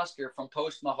this roster from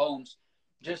post Mahomes.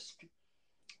 Just,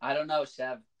 I don't know,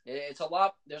 Seb. It's a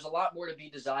lot. There's a lot more to be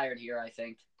desired here, I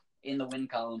think, in the win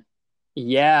column.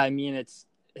 Yeah, I mean, it's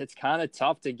kind of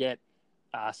tough to get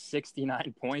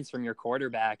 69 points from your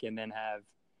quarterback and then have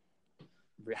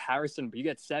Harrison, you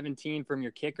get 17 from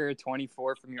your kicker,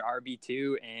 24 from your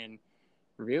RB2, and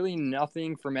really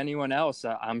nothing from anyone else.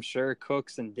 I'm sure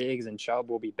Cooks and Diggs and Chubb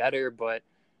will be better, but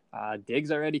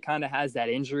Diggs already kind of has that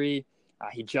injury.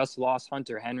 He just lost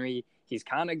Hunter Henry. He's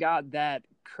kind of got that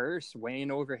curse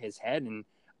weighing over his head, and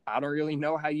I don't really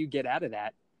know how you get out of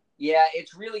that. Yeah,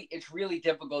 it's really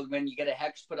difficult when you get a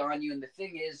hex put on you. And the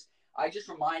thing is, I just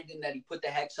remind him that he put the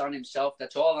hex on himself.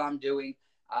 That's all I'm doing.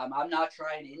 I'm not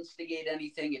trying to instigate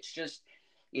anything. It's just,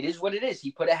 it is what it is.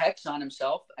 He put a hex on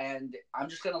himself, and I'm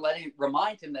just going to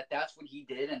remind him that that's what he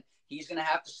did, and he's going to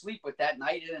have to sleep with that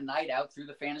night in and night out through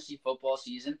the fantasy football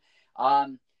season.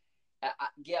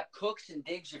 Yeah, Cooks and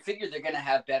Diggs, you figure they're going to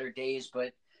have better days,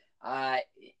 but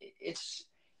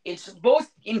it's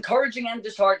both encouraging and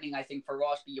disheartening, I think, for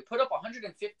Rossby. You put up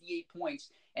 158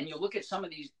 points, and you look at some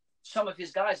of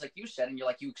his guys, like you said, and you're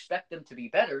like, you expect them to be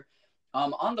better.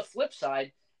 On the flip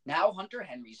side, now Hunter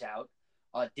Henry's out.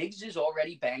 Diggs is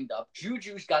already banged up.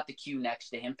 Juju's got the queue next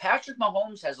to him. Patrick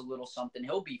Mahomes has a little something.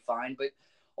 He'll be fine. But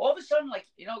all of a sudden, like,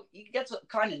 he gets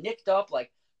kind of nicked up.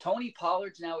 Like, Tony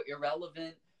Pollard's now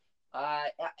irrelevant.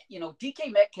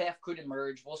 DK Metcalf could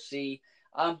emerge. We'll see.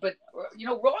 But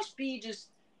Ross B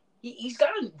he's got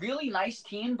a really nice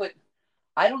team, but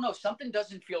I don't know. Something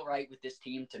doesn't feel right with this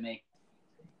team to me.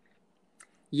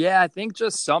 Yeah, I think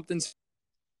just something's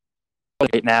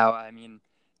right now. I mean,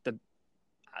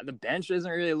 the bench isn't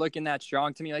really looking that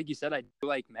strong to me. Like you said, I do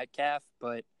like Metcalf,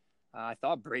 but I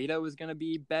thought Breida was going to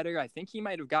be better. I think he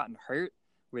might have gotten hurt,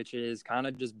 which is kind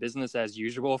of just business as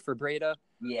usual for Breida.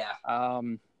 Yeah.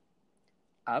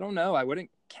 I don't know. I wouldn't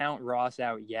count Ross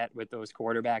out yet with those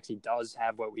quarterbacks. He does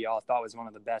have what we all thought was one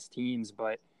of the best teams,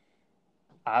 but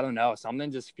I don't know.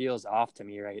 Something just feels off to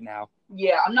me right now.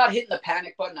 Yeah, I'm not hitting the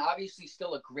panic button. Obviously,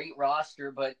 still a great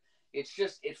roster, but it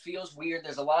feels weird.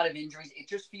 There's a lot of injuries. It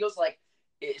just feels like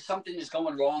something is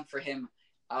going wrong for him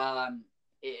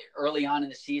early on in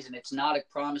the season. It's not a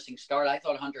promising start. I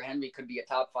thought Hunter Henry could be a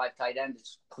top 5 tight end.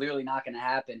 It's clearly not going to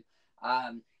happen.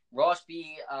 Ross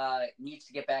B needs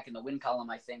to get back in the win column,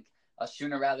 I think,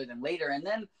 sooner rather than later. And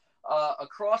then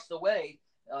across the way,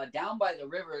 down by the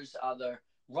Rivers, the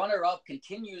runner-up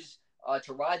continues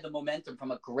to ride the momentum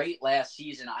from a great last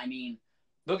season. I mean,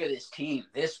 look at this team.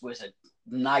 This was a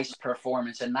nice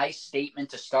performance, a nice statement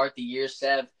to start the year,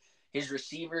 Sev. His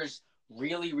receivers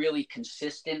really, really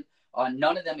consistent.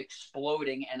 None of them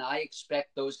exploding, and I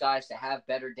expect those guys to have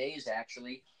better days,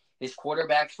 actually. His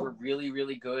quarterbacks were really,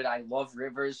 really good. I love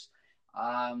Rivers.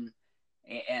 And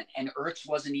Ertz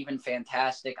wasn't even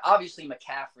fantastic. Obviously,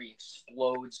 McCaffrey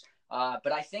explodes.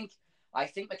 But I think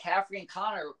McCaffrey and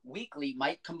Connor weekly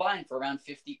might combine for around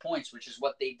 50 points, which is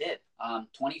what they did.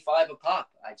 25 a pop,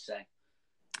 I'd say.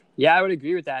 Yeah, I would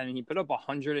agree with that. And he put up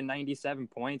 197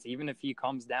 points, even if he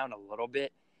comes down a little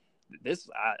bit. This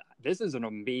is an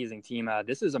amazing team.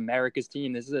 This is America's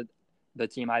team. This is the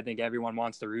team I think everyone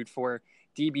wants to root for.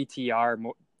 DBTR,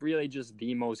 really just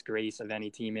the most grace of any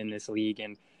team in this league.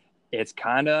 And it's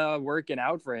kind of working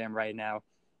out for him right now.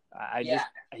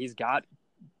 He's got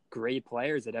great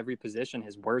players at every position.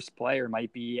 His worst player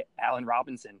might be Allen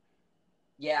Robinson.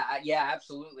 Yeah,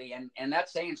 absolutely. And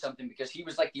that's saying something because he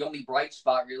was like the only bright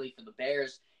spot really for the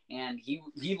Bears. And he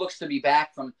looks to be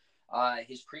back from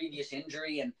his previous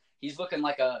injury. And he's looking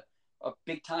like a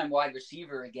big-time wide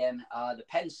receiver again. The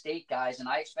Penn State guys, and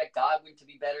I expect Godwin to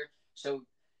be better. So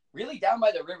really down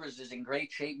by the Rivers is in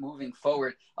great shape moving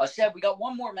forward. Seb, we got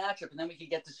one more matchup, and then we can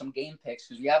get to some game picks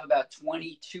because we have about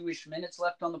 22-ish minutes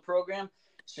left on the program.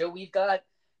 So we've got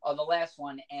the last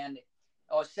one. And,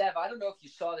 Seb, I don't know if you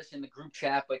saw this in the group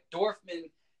chat, but Dorfman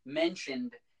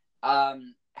mentioned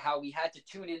how we had to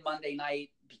tune in Monday night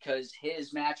because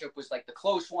his matchup was like the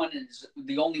close one and is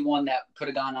the only one that could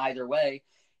have gone either way.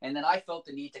 And then I felt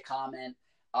the need to comment.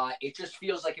 It just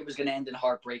feels like it was going to end in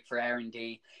heartbreak for Aaron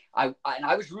D. And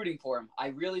I was rooting for him. I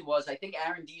really was. I think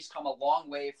Aaron D's come a long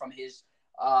way from his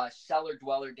cellar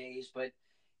dweller days, but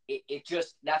it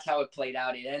just, that's how it played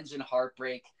out. It ends in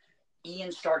heartbreak.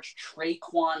 Ian starts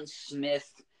Traquan Smith,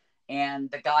 and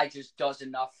the guy just does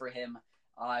enough for him.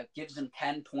 Gives him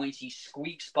 10 points. He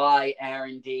squeaks by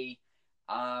Aaron D.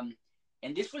 And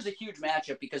this was a huge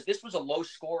matchup because this was a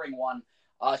low-scoring one.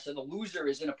 So the loser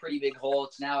is in a pretty big hole.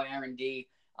 It's now Aaron D.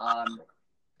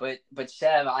 But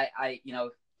Sev, I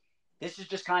this is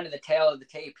just kind of the tale of the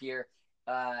tape here.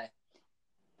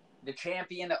 The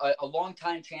champion, a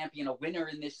longtime champion, a winner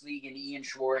in this league in Ian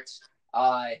Schwartz,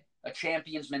 a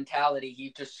champion's mentality.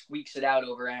 He just squeaks it out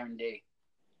over Aaron D.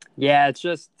 Yeah, it's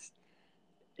just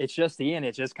Ian.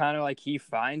 It's just kind of like he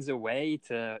finds a way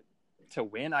to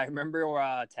win. I remember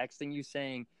texting you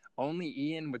saying only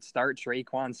Ian would start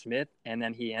Traquan Smith, and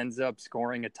then he ends up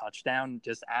scoring a touchdown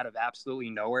just out of absolutely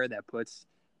nowhere that puts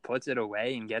it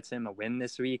away and gets him a win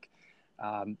this week.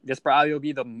 This probably will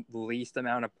be the least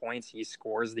amount of points he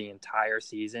scores the entire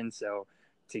season. So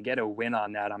to get a win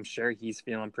on that, I'm sure he's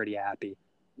feeling pretty happy.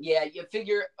 Yeah, you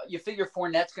figure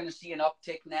Fournette's going to see an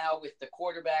uptick now with the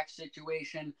quarterback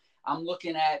situation. I'm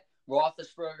looking at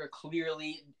Roethlisberger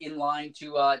clearly in line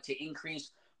to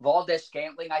increase.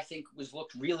 Valdez-Scantling, I think,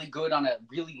 looked really good on a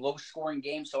really low-scoring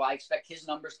game, so I expect his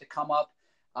numbers to come up.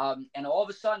 And all of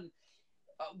a sudden,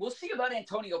 we'll see about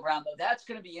Antonio Brown, though. That's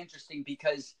going to be interesting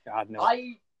because God, no.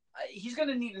 he's going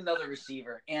to need another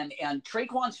receiver. And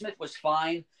Traquan Smith was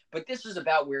fine, but this is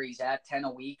about where he's at, 10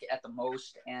 a week at the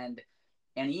most. And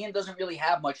Ian doesn't really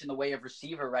have much in the way of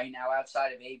receiver right now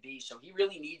outside of AB, so he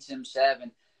really needs him, Sev.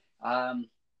 And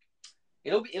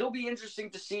it'll be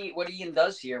interesting to see what Ian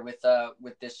does here with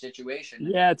this situation.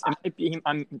 Yeah, it might be.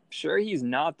 I'm sure he's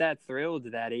not that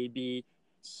thrilled that AB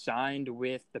signed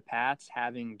with the Pats,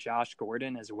 having Josh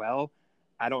Gordon as well.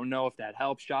 I don't know if that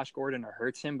helps Josh Gordon or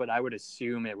hurts him, but I would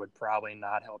assume it would probably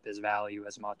not help his value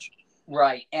as much.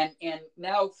 Right, and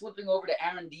now flipping over to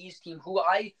Aaron D's team, who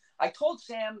I told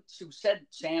Sam, who said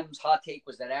Sam's hot take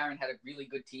was that Aaron had a really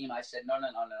good team. I said no.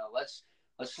 Let's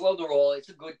slow the roll. It's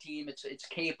a good team. It's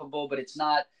capable, but it's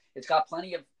not. It's got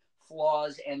plenty of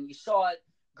flaws, and you saw it.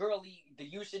 Gurley, the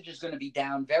usage is going to be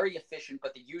down. Very efficient,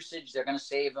 but the usage, they're going to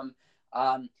save him.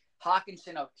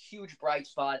 Hockenson, a huge bright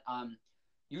spot.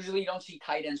 Usually you don't see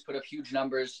tight ends put up huge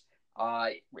numbers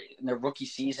in their rookie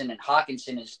season, and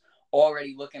Hockenson is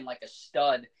already looking like a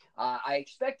stud. I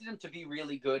expected him to be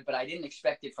really good, but I didn't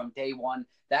expect it from day one.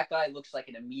 That guy looks like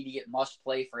an immediate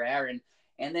must-play for Aaron.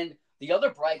 And then the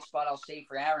other bright spot I'll say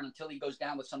for Aaron until he goes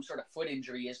down with some sort of foot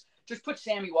injury is just put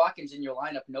Sammy Watkins in your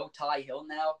lineup. No Ty Hill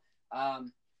now.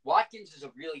 Watkins is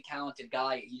a really talented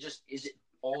guy. He just isn't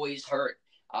always hurt.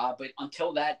 But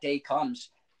until that day comes,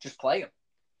 just play him.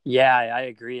 Yeah, I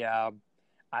agree. I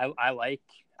like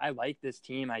this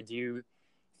team. I do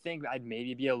think I'd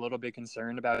maybe be a little bit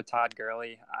concerned about Todd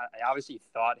Gurley. I obviously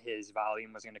thought his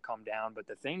volume was going to come down, but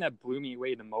the thing that blew me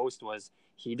away the most was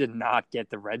he did not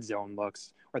get the red zone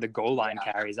looks or the goal line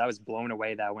carries. I was blown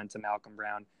away that went to Malcolm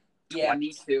Brown. Yeah,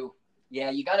 me too.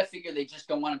 Yeah, you got to figure they just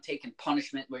don't want him taking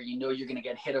punishment where you know you're going to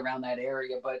get hit around that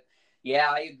area. But, yeah,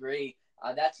 I agree.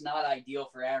 That's not ideal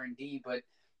for Aaron D. But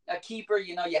a keeper,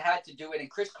 you had to do it. And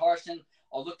Chris Carson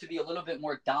will look to be a little bit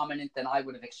more dominant than I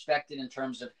would have expected in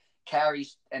terms of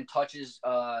carries and touches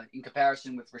in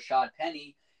comparison with Rashad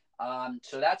Penny.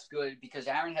 So that's good because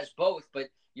Aaron has both, but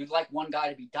you'd like one guy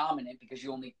to be dominant because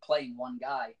you're only playing one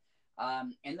guy.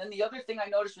 And then the other thing I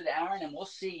noticed with Aaron, and we'll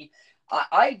see,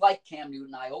 I like Cam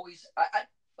Newton. I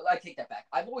take that back.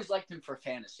 I've always liked him for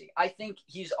fantasy. I think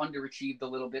he's underachieved a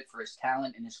little bit for his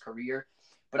talent in his career,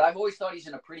 but I've always thought he's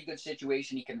in a pretty good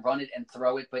situation. He can run it and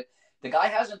throw it, but the guy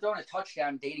hasn't thrown a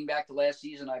touchdown dating back to last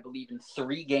season, I believe, in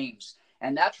 3 games.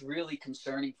 And that's really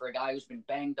concerning for a guy who's been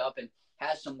banged up and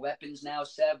has some weapons now,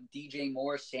 Seb, DJ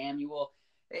Moore, Samuel.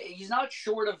 He's not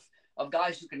short of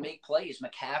guys who can make plays.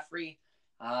 McCaffrey,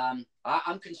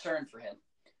 I'm concerned for him.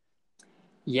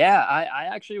 Yeah, I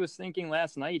actually was thinking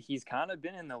last night, he's kind of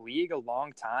been in the league a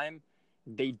long time.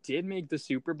 They did make the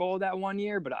Super Bowl that one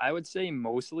year, but I would say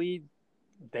mostly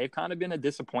they've kind of been a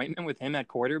disappointment with him at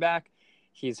quarterback.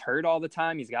 He's hurt all the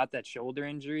time. He's got that shoulder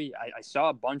injury. I saw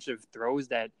a bunch of throws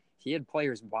that he had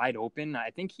players wide open.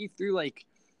 I think he threw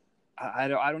I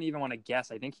don't even want to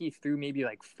guess. I think he threw maybe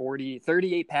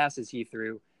 38 passes he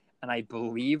threw, and I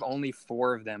believe only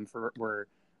 4 of them were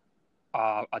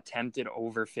attempted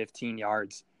over 15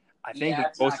 yards. I think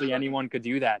mostly anyone could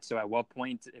do that. So at what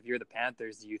point, if you're the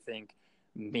Panthers, do you think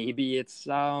maybe it's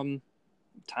time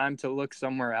to look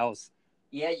somewhere else?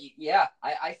 Yeah.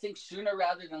 I think sooner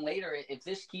rather than later, if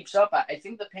this keeps up, I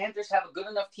think the Panthers have a good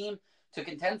enough team to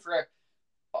contend for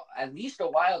at least a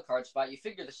wild card spot. You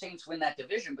figure the Saints win that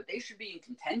division, but they should be in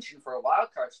contention for a wild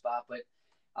card spot. But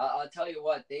I'll tell you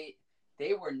what, they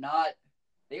were not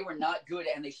good,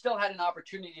 and they still had an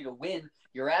opportunity to win.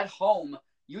 You're at home.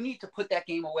 You need to put that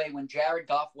game away when Jared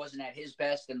Goff wasn't at his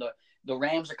best, and the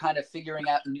Rams are kind of figuring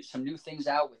out some new things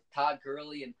out with Todd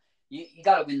Gurley, and you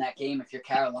got to win that game if you're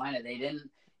Carolina. They didn't,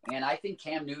 and I think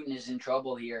Cam Newton is in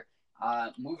trouble here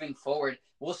moving forward.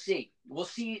 We'll see.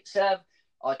 Sev.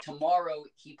 Tomorrow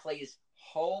he plays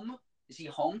home. Is he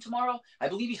home tomorrow? I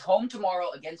believe he's home tomorrow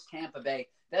against Tampa Bay.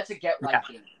 That's a get-right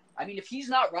game. I mean, if he's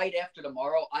not right after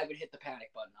tomorrow, I would hit the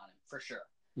panic button on him for sure.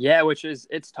 Yeah,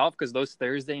 it's tough because those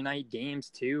Thursday night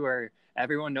games too are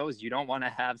everyone knows you don't want to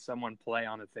have someone play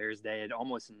on a Thursday. It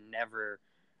almost never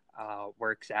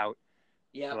works out.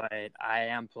 Yeah. But I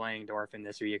am playing Dorfin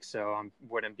this week, so I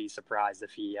wouldn't be surprised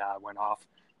if he went off.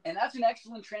 And that's an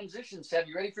excellent transition, Seb.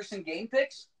 You ready for some game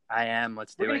picks? I am.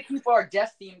 Let's do it. We're going to keep our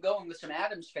death theme going with some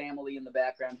Addams Family in the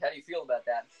background. How do you feel about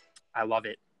that? I love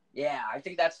it. Yeah, I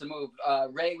think that's the move.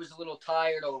 Ray was a little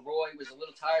tired, or Roy was a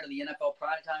little tired of the NFL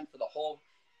primetime for the whole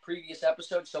previous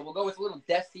episode, so we'll go with a little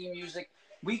death theme music.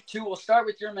 Week 2, we'll start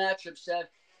with your matchup, Seth.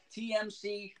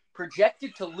 TMC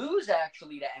projected to lose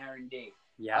actually to Aaron D.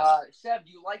 Yes. Seb,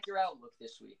 do you like your outlook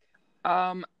this week?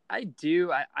 I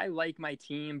do. I like my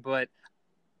team, but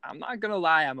I'm not going to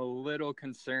lie. I'm a little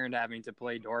concerned having to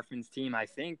play Dorfman's team. I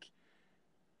think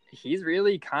he's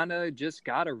really kind of just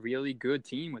got a really good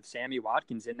team with Sammy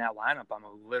Watkins in that lineup. I'm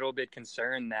a little bit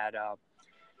concerned that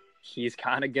he's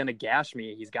kind of going to gash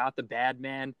me. He's got the bad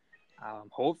man.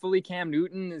 Hopefully Cam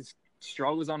Newton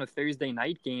struggles on a Thursday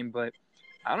night game, but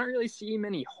I don't really see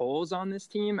many holes on this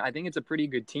team. I think it's a pretty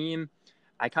good team.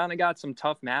 I kind of got some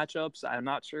tough matchups. I'm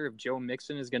not sure if Joe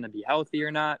Mixon is going to be healthy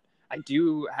or not. I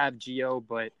do have Gio,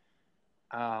 but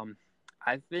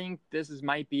I think this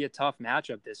might be a tough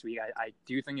matchup this week. I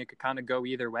do think it could kind of go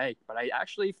either way, but I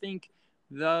actually think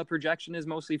the projection is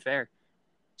mostly fair.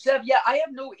 Seb, yeah, I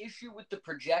have no issue with the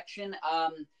projection.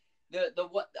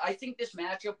 I think this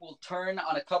matchup will turn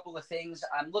on a couple of things.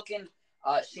 I'm looking.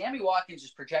 Sammy Watkins is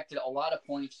projected a lot of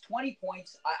points, 20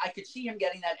 points. I could see him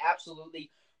getting that absolutely.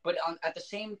 But at the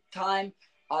same time,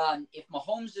 if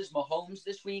Mahomes is Mahomes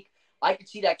this week, I could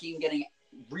see that game getting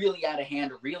really out of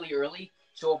hand really early.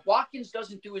 So if Watkins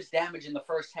doesn't do his damage in the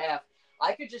first half,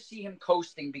 I could just see him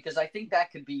coasting because I think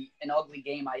that could be an ugly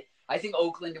game. I think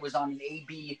Oakland was on an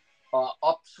AB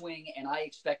upswing, and I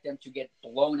expect them to get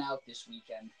blown out this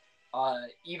weekend,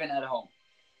 even at home.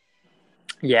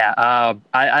 Yeah,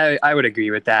 I would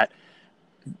agree with that.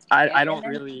 I don't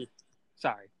really –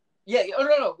 sorry. Yeah,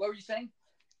 no. What were you saying?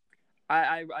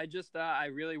 I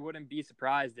really wouldn't be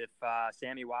surprised if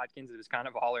Sammy Watkins, it was kind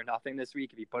of all or nothing this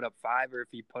week. If he put up 5 or if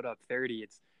he put up 30,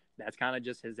 that's kind of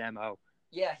just his MO.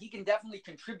 Yeah, he can definitely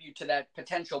contribute to that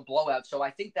potential blowout. So I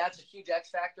think that's a huge X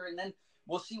factor. And then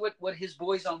we'll see what his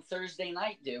boys on Thursday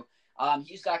night do.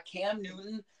 He's got Cam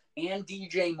Newton and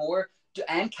DJ Moore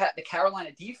and the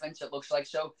Carolina defense, it looks like.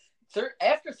 So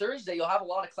after Thursday, you'll have a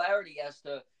lot of clarity as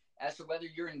to whether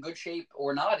you're in good shape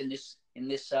or not in this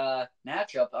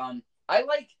matchup.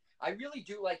 I really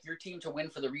do like your team to win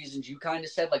for the reasons you kind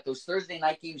of said. Like those Thursday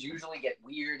night games usually get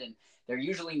weird and they're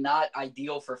usually not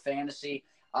ideal for fantasy.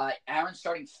 Aaron's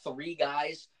starting 3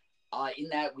 guys in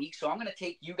that week, so I'm going to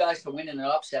take you guys to win in an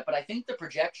upset. But I think the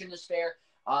projection is fair,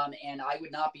 and I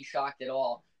would not be shocked at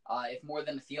all if More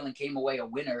Than a Feeling came away a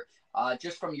winner.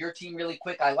 Just from your team really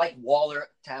quick, I like Waller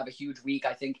to have a huge week.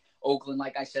 I think Oakland,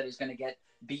 like I said, is going to get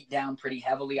beat down pretty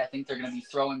heavily. I think they're going to be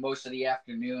throwing most of the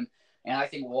afternoon. And I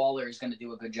think Waller is going to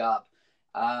do a good job.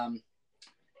 And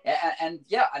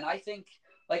I think,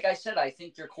 like I said, I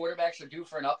think your quarterbacks are due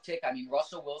for an uptick. I mean,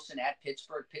 Russell Wilson at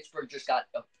Pittsburgh. Pittsburgh just got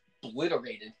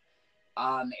obliterated.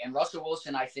 And Russell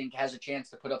Wilson, I think, has a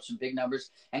chance to put up some big numbers.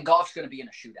 And Goff's going to be in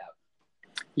a shootout.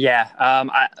 Yeah.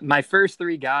 My first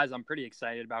 3 guys, I'm pretty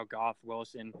excited about Goff,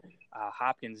 Wilson,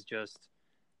 Hopkins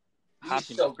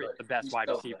so the best wide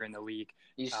receiver in the league.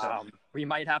 We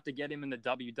might have to get him in the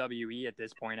WWE at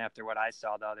this point after what I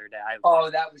saw the other day.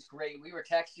 That was great. We were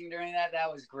texting during that.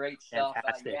 That was great stuff.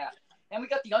 Yeah. And we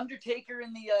got The Undertaker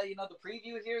in the the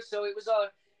preview here. So it was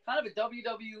kind of a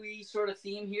WWE sort of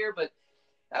theme here. But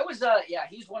that was,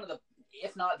 he's one of the,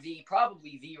 if not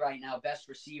probably the right now best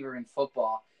receiver in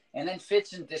football. And then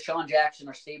Fitz and Deshaun Jackson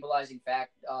are stabilizing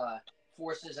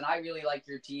forces. And I really like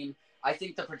your team. I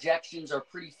think the projections are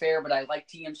pretty fair, but I like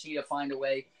TMC to find a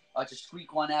way to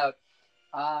squeak one out.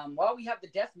 While we have the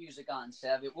death music on,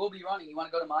 Sev, it will be running. You want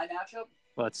to go to my matchup?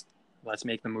 Let's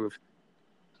make the move.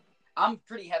 I'm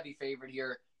pretty heavy favorite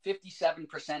here,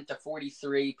 57% to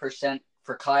 43%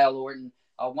 for Kyle Orton,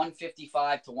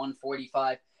 155 to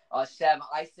 145. Sev,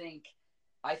 I think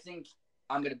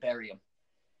I'm going to bury him.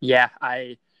 Yeah,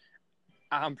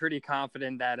 I'm pretty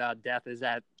confident that death is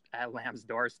at Lamb's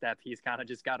doorstep. He's kind of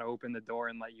just got to open the door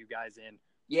and let you guys in.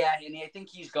 Yeah, and I think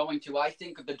he's going to. I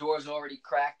think the door's already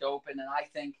cracked open, and I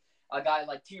think a guy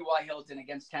like T.Y. Hilton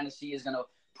against Tennessee is going to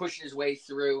push his way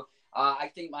through.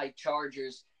 I think my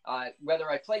Chargers, whether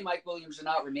I play Mike Williams or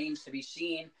not remains to be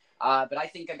seen, but I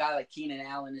think a guy like Keenan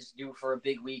Allen is due for a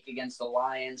big week against the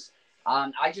Lions.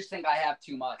 I just think I have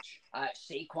too much.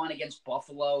 Saquon against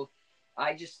Buffalo,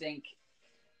 I just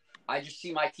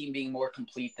see my team being more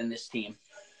complete than this team.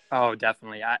 Oh,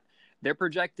 definitely. They're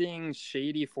projecting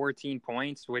shady 14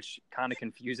 points, which kind of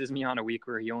confuses me on a week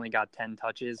where he only got 10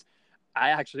 touches. I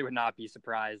actually would not be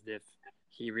surprised if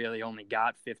he really only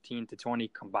got 15 to 20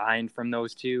 combined from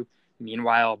those two.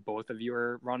 Meanwhile, both of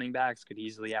your running backs could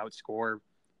easily outscore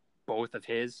both of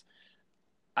his.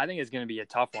 I think it's going to be a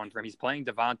tough one for him. He's playing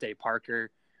Devontae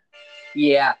Parker.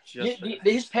 Yeah.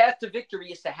 His path to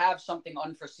victory is to have something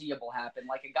unforeseeable happen,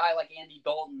 like a guy like Andy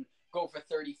Dalton go for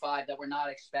 35 that we're not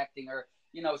expecting, or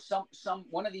some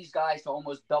one of these guys to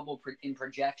almost double in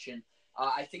projection.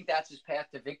 I think that's his path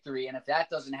to victory. And if that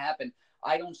doesn't happen,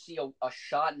 I don't see a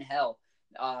shot in hell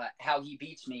how he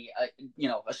beats me,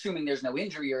 assuming there's no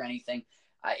injury or anything.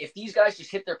 If these guys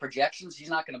just hit their projections, he's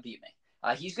not going to beat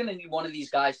me. He's going to need one of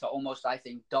these guys to almost, I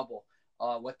think, double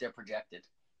what they're projected.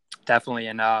 Definitely.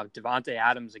 And Devontae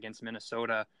Adams against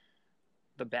Minnesota,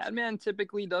 the bad man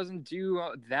typically doesn't do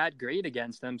that great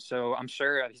against them. So I'm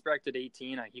sure he's projected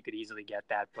 18. He could easily get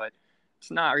that, but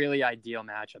it's not really ideal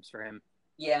matchups for him.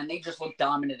 Yeah, and they just look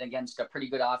dominant against a pretty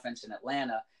good offense in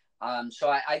Atlanta. So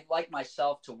I like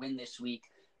myself to win this week.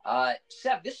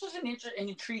 Seb, this is an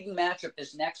intriguing matchup,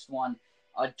 this next one.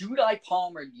 Dude, I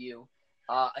palmered you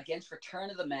against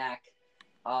Return of the Mac.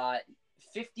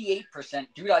 58%.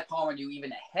 Dude, I palmered you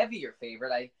even a heavier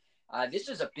favorite. This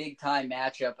is a big-time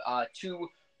matchup. Two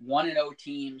 1-0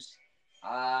 teams.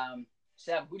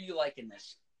 Seb, who do you like in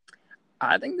this?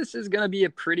 I think this is going to be a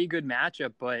pretty good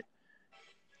matchup, but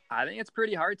I think it's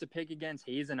pretty hard to pick against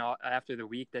Hazen after the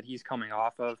week that he's coming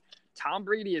off of. Tom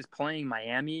Brady is playing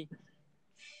Miami.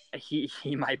 He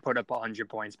might put up 100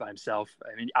 points by himself.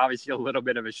 I mean, obviously a little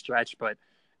bit of a stretch, but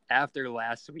after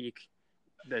last week,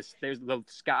 the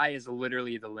sky is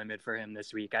literally the limit for him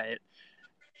this week.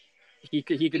 He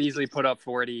could easily put up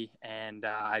 40, and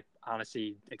I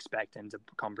honestly expect him to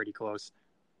come pretty close.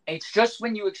 It's just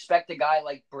when you expect a guy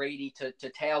like Brady to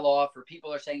tail off, or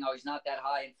people are saying, oh, he's not that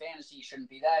high in fantasy, he shouldn't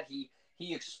be that,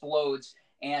 he explodes.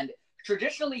 And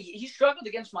traditionally, he struggled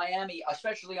against Miami,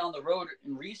 especially on the road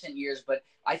in recent years, but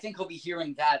I think he'll be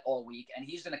hearing that all week, and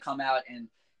he's going to come out and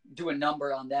do a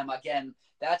number on them. Again,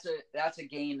 that's a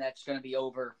game that's going to be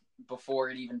over before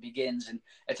it even begins, and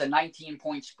it's a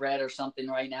 19-point spread or something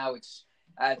right now.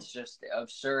 That's just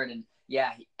absurd. And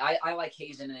yeah, I like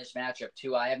Hazen in this matchup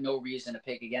too. I have no reason to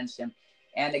pick against him.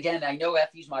 And again, I know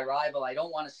Effie's my rival. I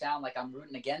don't want to sound like I'm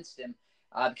rooting against him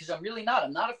because I'm really not.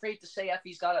 I'm not afraid to say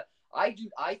Effie's got a. I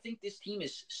think this team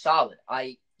is solid.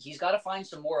 He's got to find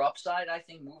some more upside, I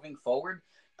think, moving forward.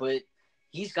 But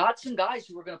he's got some guys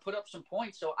who are going to put up some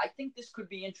points. So I think this could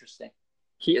be interesting.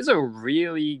 He is a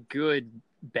really good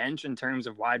bench in terms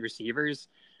of wide receivers.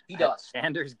 He does.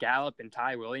 Sanders, Gallup, and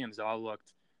Ty Williams all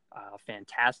looked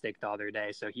fantastic the other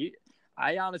day. So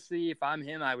I honestly, if I'm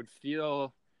him, I would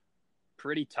feel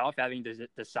pretty tough having to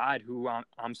decide who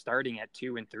I'm starting at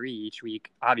 2 and 3 each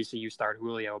week. Obviously, you start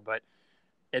Julio, but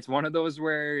it's one of those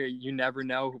where you never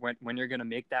know when you're going to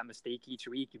make that mistake each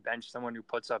week. You bench someone who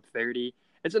puts up 30.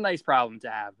 It's a nice problem to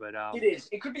have, but it is.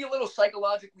 It could be a little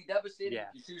psychologically devastating if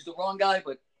you choose the wrong guy,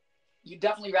 but you'd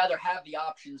definitely rather have the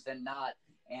options than not.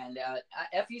 And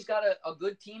Effie's got a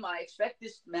good team. I expect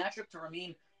this matchup to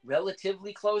remain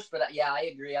relatively close, but yeah,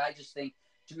 I agree. I just think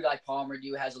Dude, I palmered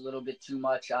you has a little bit too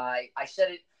much. I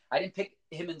said it. I didn't pick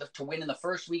him to win in the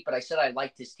first week, but I said I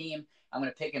liked his team. I'm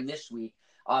going to pick him this week.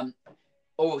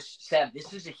 Seb,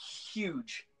 this is a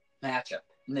huge matchup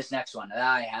in this next one that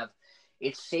I have.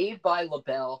 It's Saved by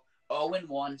LaBelle,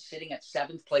 0-1, sitting at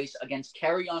 7th place against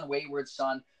Kerryon Wayward's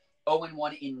Son,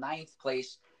 0-1 in 9th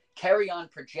place. Kerryon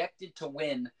projected to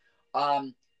win.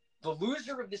 The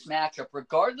loser of this matchup,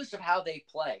 regardless of how they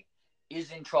play,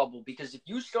 is in trouble, because if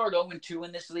you start 0-2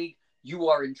 in this league, you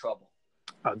are in trouble.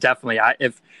 Oh, definitely.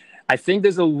 I think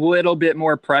there's a little bit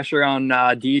more pressure on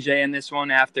DJ in this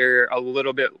one after a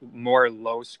little bit more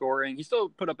low scoring. He still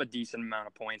put up a decent amount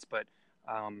of points, but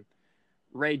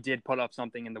Ray did put up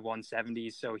something in the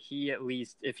 170s. So he, at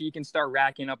least, if he can start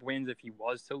racking up wins, if he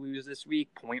was to lose this week,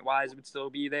 point-wise would still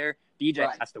be there.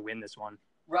 DJ has to win this one.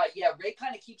 Right, yeah. Ray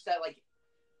kind of keeps that,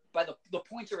 by the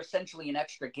points are essentially an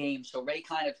extra game, so Ray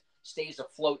kind of stays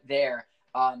afloat there.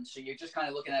 So you're just kind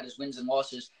of looking at his wins and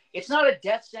losses. It's not a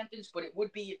death sentence, but it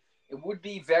would be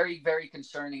very, very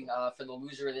concerning for the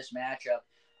loser of this matchup.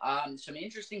 Some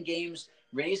interesting games.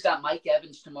 Ray's got Mike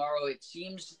Evans tomorrow. It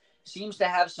seems to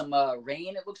have some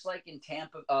rain, it looks like, in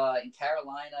Tampa, in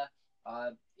Carolina.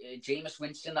 Jameis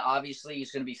Winston, obviously,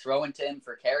 is going to be throwing to him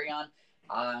for Kerryon.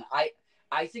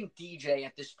 I think DJ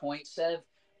at this point, Sev,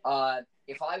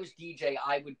 if I was DJ,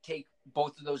 I would take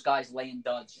both of those guys laying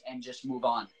duds and just move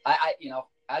on.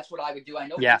 That's what I would do. I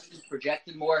know Winston's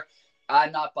projected more.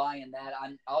 I'm not buying that.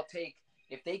 I'll take,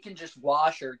 if they can just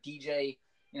wash, or DJ,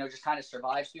 just kind of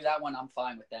survives through that one, I'm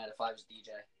fine with that if I was DJ.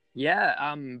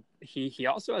 Yeah, he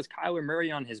also has Kyler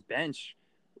Murray on his bench.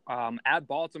 At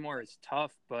Baltimore is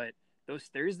tough, but those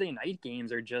Thursday night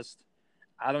games are just,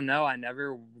 I don't know. I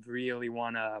never really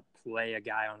want to play a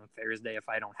guy on a Thursday if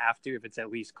I don't have to, if it's at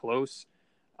least close.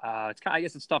 I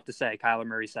guess it's tough to say Kyler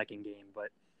Murray's second game, but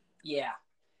yeah,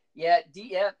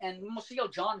 and we'll see how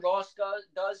John Ross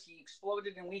does. He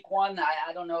exploded in week 1.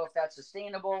 I don't know if that's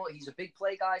sustainable. He's a big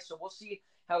play guy, so we'll see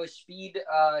how his speed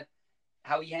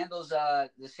how he handles the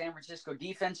San Francisco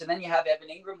defense, and then you have Evan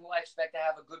Ingram, who I expect to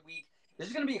have a good week. This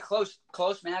is going to be a close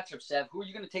matchup, Sev. Who are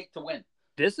you going to take to win?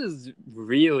 This is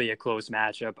really a close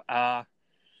matchup. I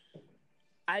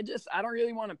don't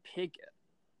really want to pick.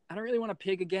 I don't really want to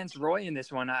pick against Roy in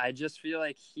this one. I just feel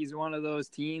like he's one of those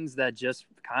teams that just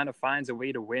kind of finds a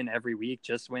way to win every week.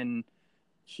 Just when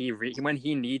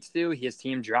he needs to, his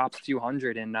team drops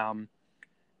 200. And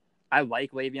I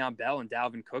like Le'Veon Bell and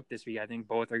Dalvin Cook this week. I think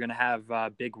both are going to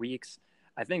have big weeks.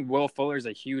 I think Will Fuller's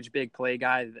a huge big play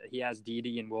guy. He has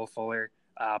Dede and Will Fuller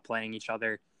playing each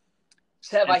other.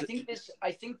 Seb, I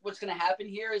think what's going to happen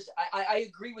here is I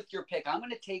agree with your pick. I'm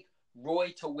going to take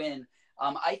Roy to win.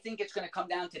 I think it's going to come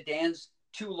down to Dan's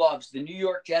two loves, the New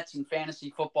York Jets and fantasy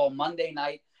football Monday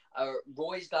night.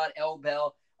 Roy's got L.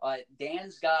 Bell.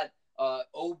 Dan's got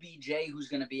OBJ, who's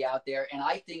going to be out there. And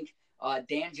I think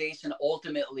Dan Jason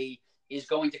ultimately is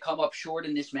going to come up short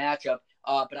in this matchup.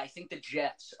 But I think the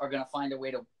Jets are going to find a way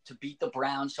to beat the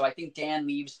Browns. So I think Dan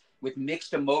leaves with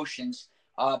mixed emotions.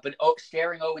 But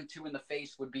staring 0-2 in the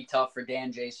face would be tough for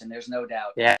Dan Jason. There's no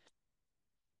doubt. Yeah.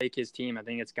 Like his team, I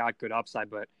think it's got good upside,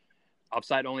 but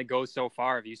upside only goes so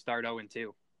far if you start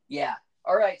 0-2. Yeah.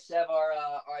 All right, Sev,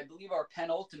 I believe our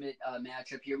penultimate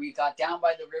matchup here. We've got Down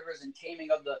by the Rivers and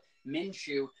Taming of the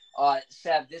Minshew.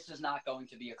 Sev, this is not going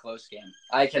to be a close game.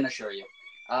 I can assure you.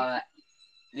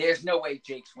 There's no way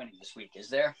Jake's winning this week, is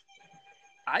there?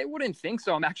 I wouldn't think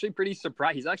so. I'm actually pretty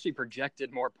surprised. He's actually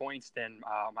projected more points than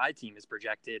my team is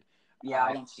projected. Yeah,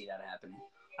 I don't see that happening.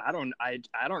 I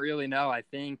don't really know. I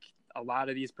think a lot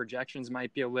of these projections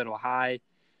might be a little high.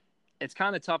 It's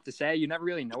kind of tough to say. You never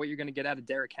really know what you're going to get out of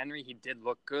Derrick Henry. He did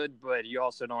look good, but you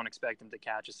also don't expect him to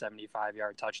catch a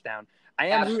 75-yard touchdown. I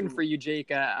am rooting for you,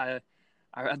 Jake. I'd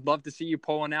love to see you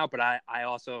pulling out, but I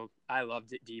love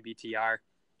DBTR.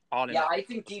 I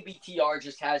think DBTR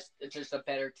just has a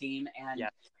better team, and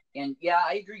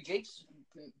I agree. Jake's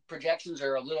projections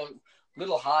are a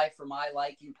little high for my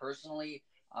liking personally.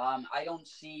 I don't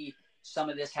see some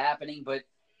of this happening, but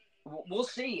we'll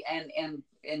see.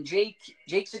 And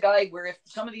Jake's a guy where if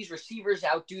some of these receivers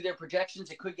outdo their projections,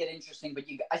 it could get interesting. But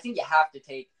I think you have to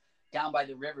take Down by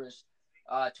the Rivers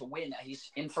to win.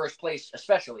 He's in first place,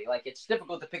 especially. Like, it's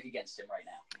difficult to pick against him right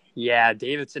now. Yeah,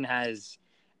 Davidson has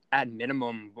at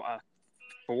minimum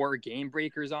 4 game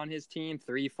breakers on his team,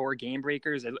 3-4 game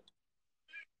breakers.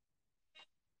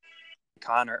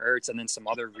 Connor Ertz and then some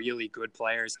other really good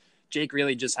players. Jake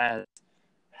really just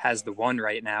has the one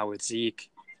right now with Zeke.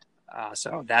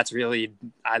 So that's really,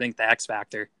 I think, the X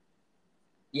factor.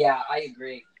 Yeah, I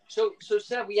agree. So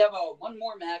Seb, we have one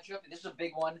more matchup. This is a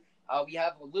big one. We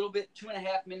have a little bit,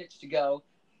 2.5 minutes to go.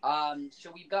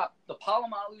 So we've got the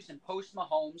Palomalus and Post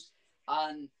Mahomes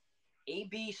on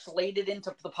AB slated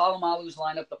into the Palomalus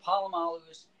lineup. The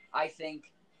Palomalus, I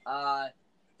think,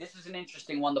 this is an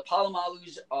interesting one. The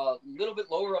Palomalus, a little bit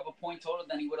lower of a point total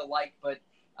than he would have liked, but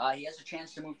he has a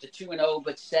chance to move to 2-0.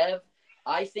 But Sev,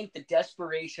 I think the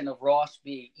desperation of Ross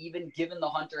B, even given the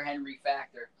Hunter Henry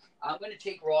factor, I'm going to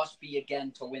take Ross B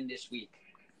again to win this week.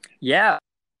 Yeah.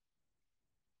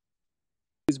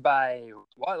 He's by,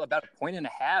 about 1.5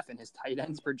 points, and his tight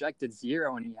end's projected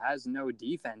 0, and he has no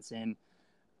defense. And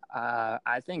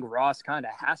I think Ross kind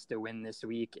of has to win this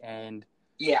week, and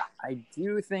yeah, I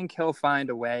do think he'll find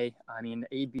a way. I mean,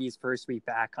 AB's first week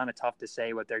back, kind of tough to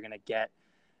say what they're going to get.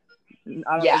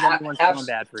 I don't think anyone's feeling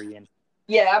bad for Ian.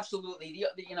 Yeah, absolutely.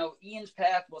 Ian's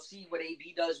path, we'll see what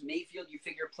AB does. Mayfield, you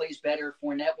figure, plays better.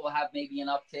 Fournette will have maybe an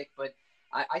uptick, but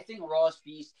I think Ross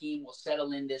B's team will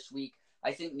settle in this week.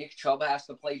 I think Nick Chubb has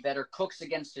to play better. Cook's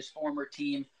against his former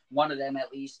team, one of them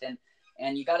at least,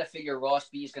 and you got to figure Ross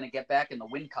B is going to get back in the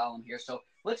win column here. So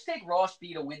let's take Ross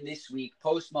B to win this week.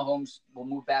 Post Mahomes will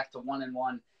move back to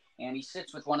 1-1, and he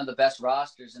sits with one of the best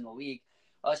rosters in the league.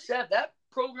 Seb, that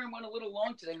program went a little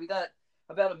long today. We got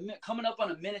about coming up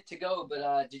on a minute to go,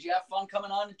 but did you have fun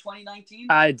coming on in 2019?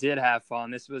 I did have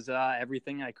fun. This was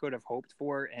everything I could have hoped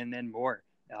for and then more.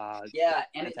 And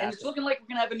it's looking like we're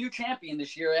going to have a new champion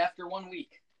this year after 1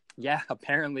 week. Yeah,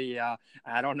 apparently. I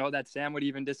don't know that Sam would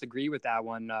even disagree with that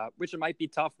one, which it might be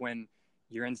tough when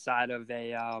you're inside of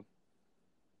a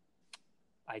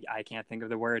I can't think of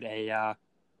the word, a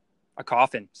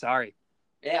coffin. Sorry.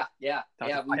 Yeah.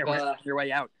 Your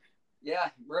way out. Yeah,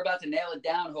 we're about to nail it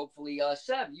down, hopefully.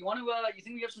 Seb, you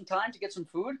think we have some time to get some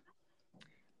food?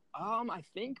 I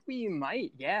think we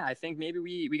might. Yeah, I think maybe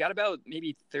we got about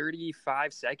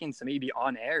 35 seconds to maybe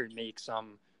on air and make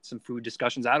some food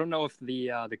discussions. I don't know if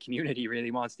the community really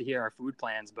wants to hear our food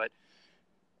plans, but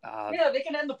they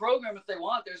can end the program if they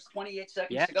want. There's 28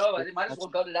 seconds to go. They might as well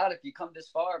gut it out if you come this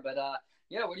far. But what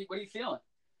are you feeling?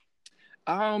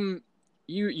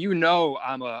 you know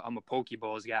I'm a Poke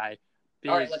Bowls guy.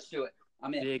 All right, let's do it.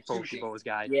 I'm in. Big Poke Bowls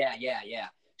guy. Yeah.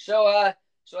 So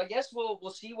I guess we'll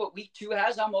see what week 2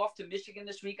 has. I'm off to Michigan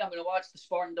this week. I'm going to watch the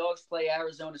Spartan Dogs play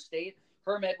Arizona State.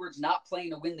 Herm Edwards not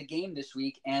playing to win the game this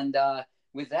week. And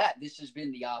with that, this has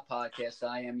been the Podcast.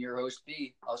 I am your host,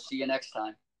 B. I'll see you next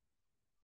time.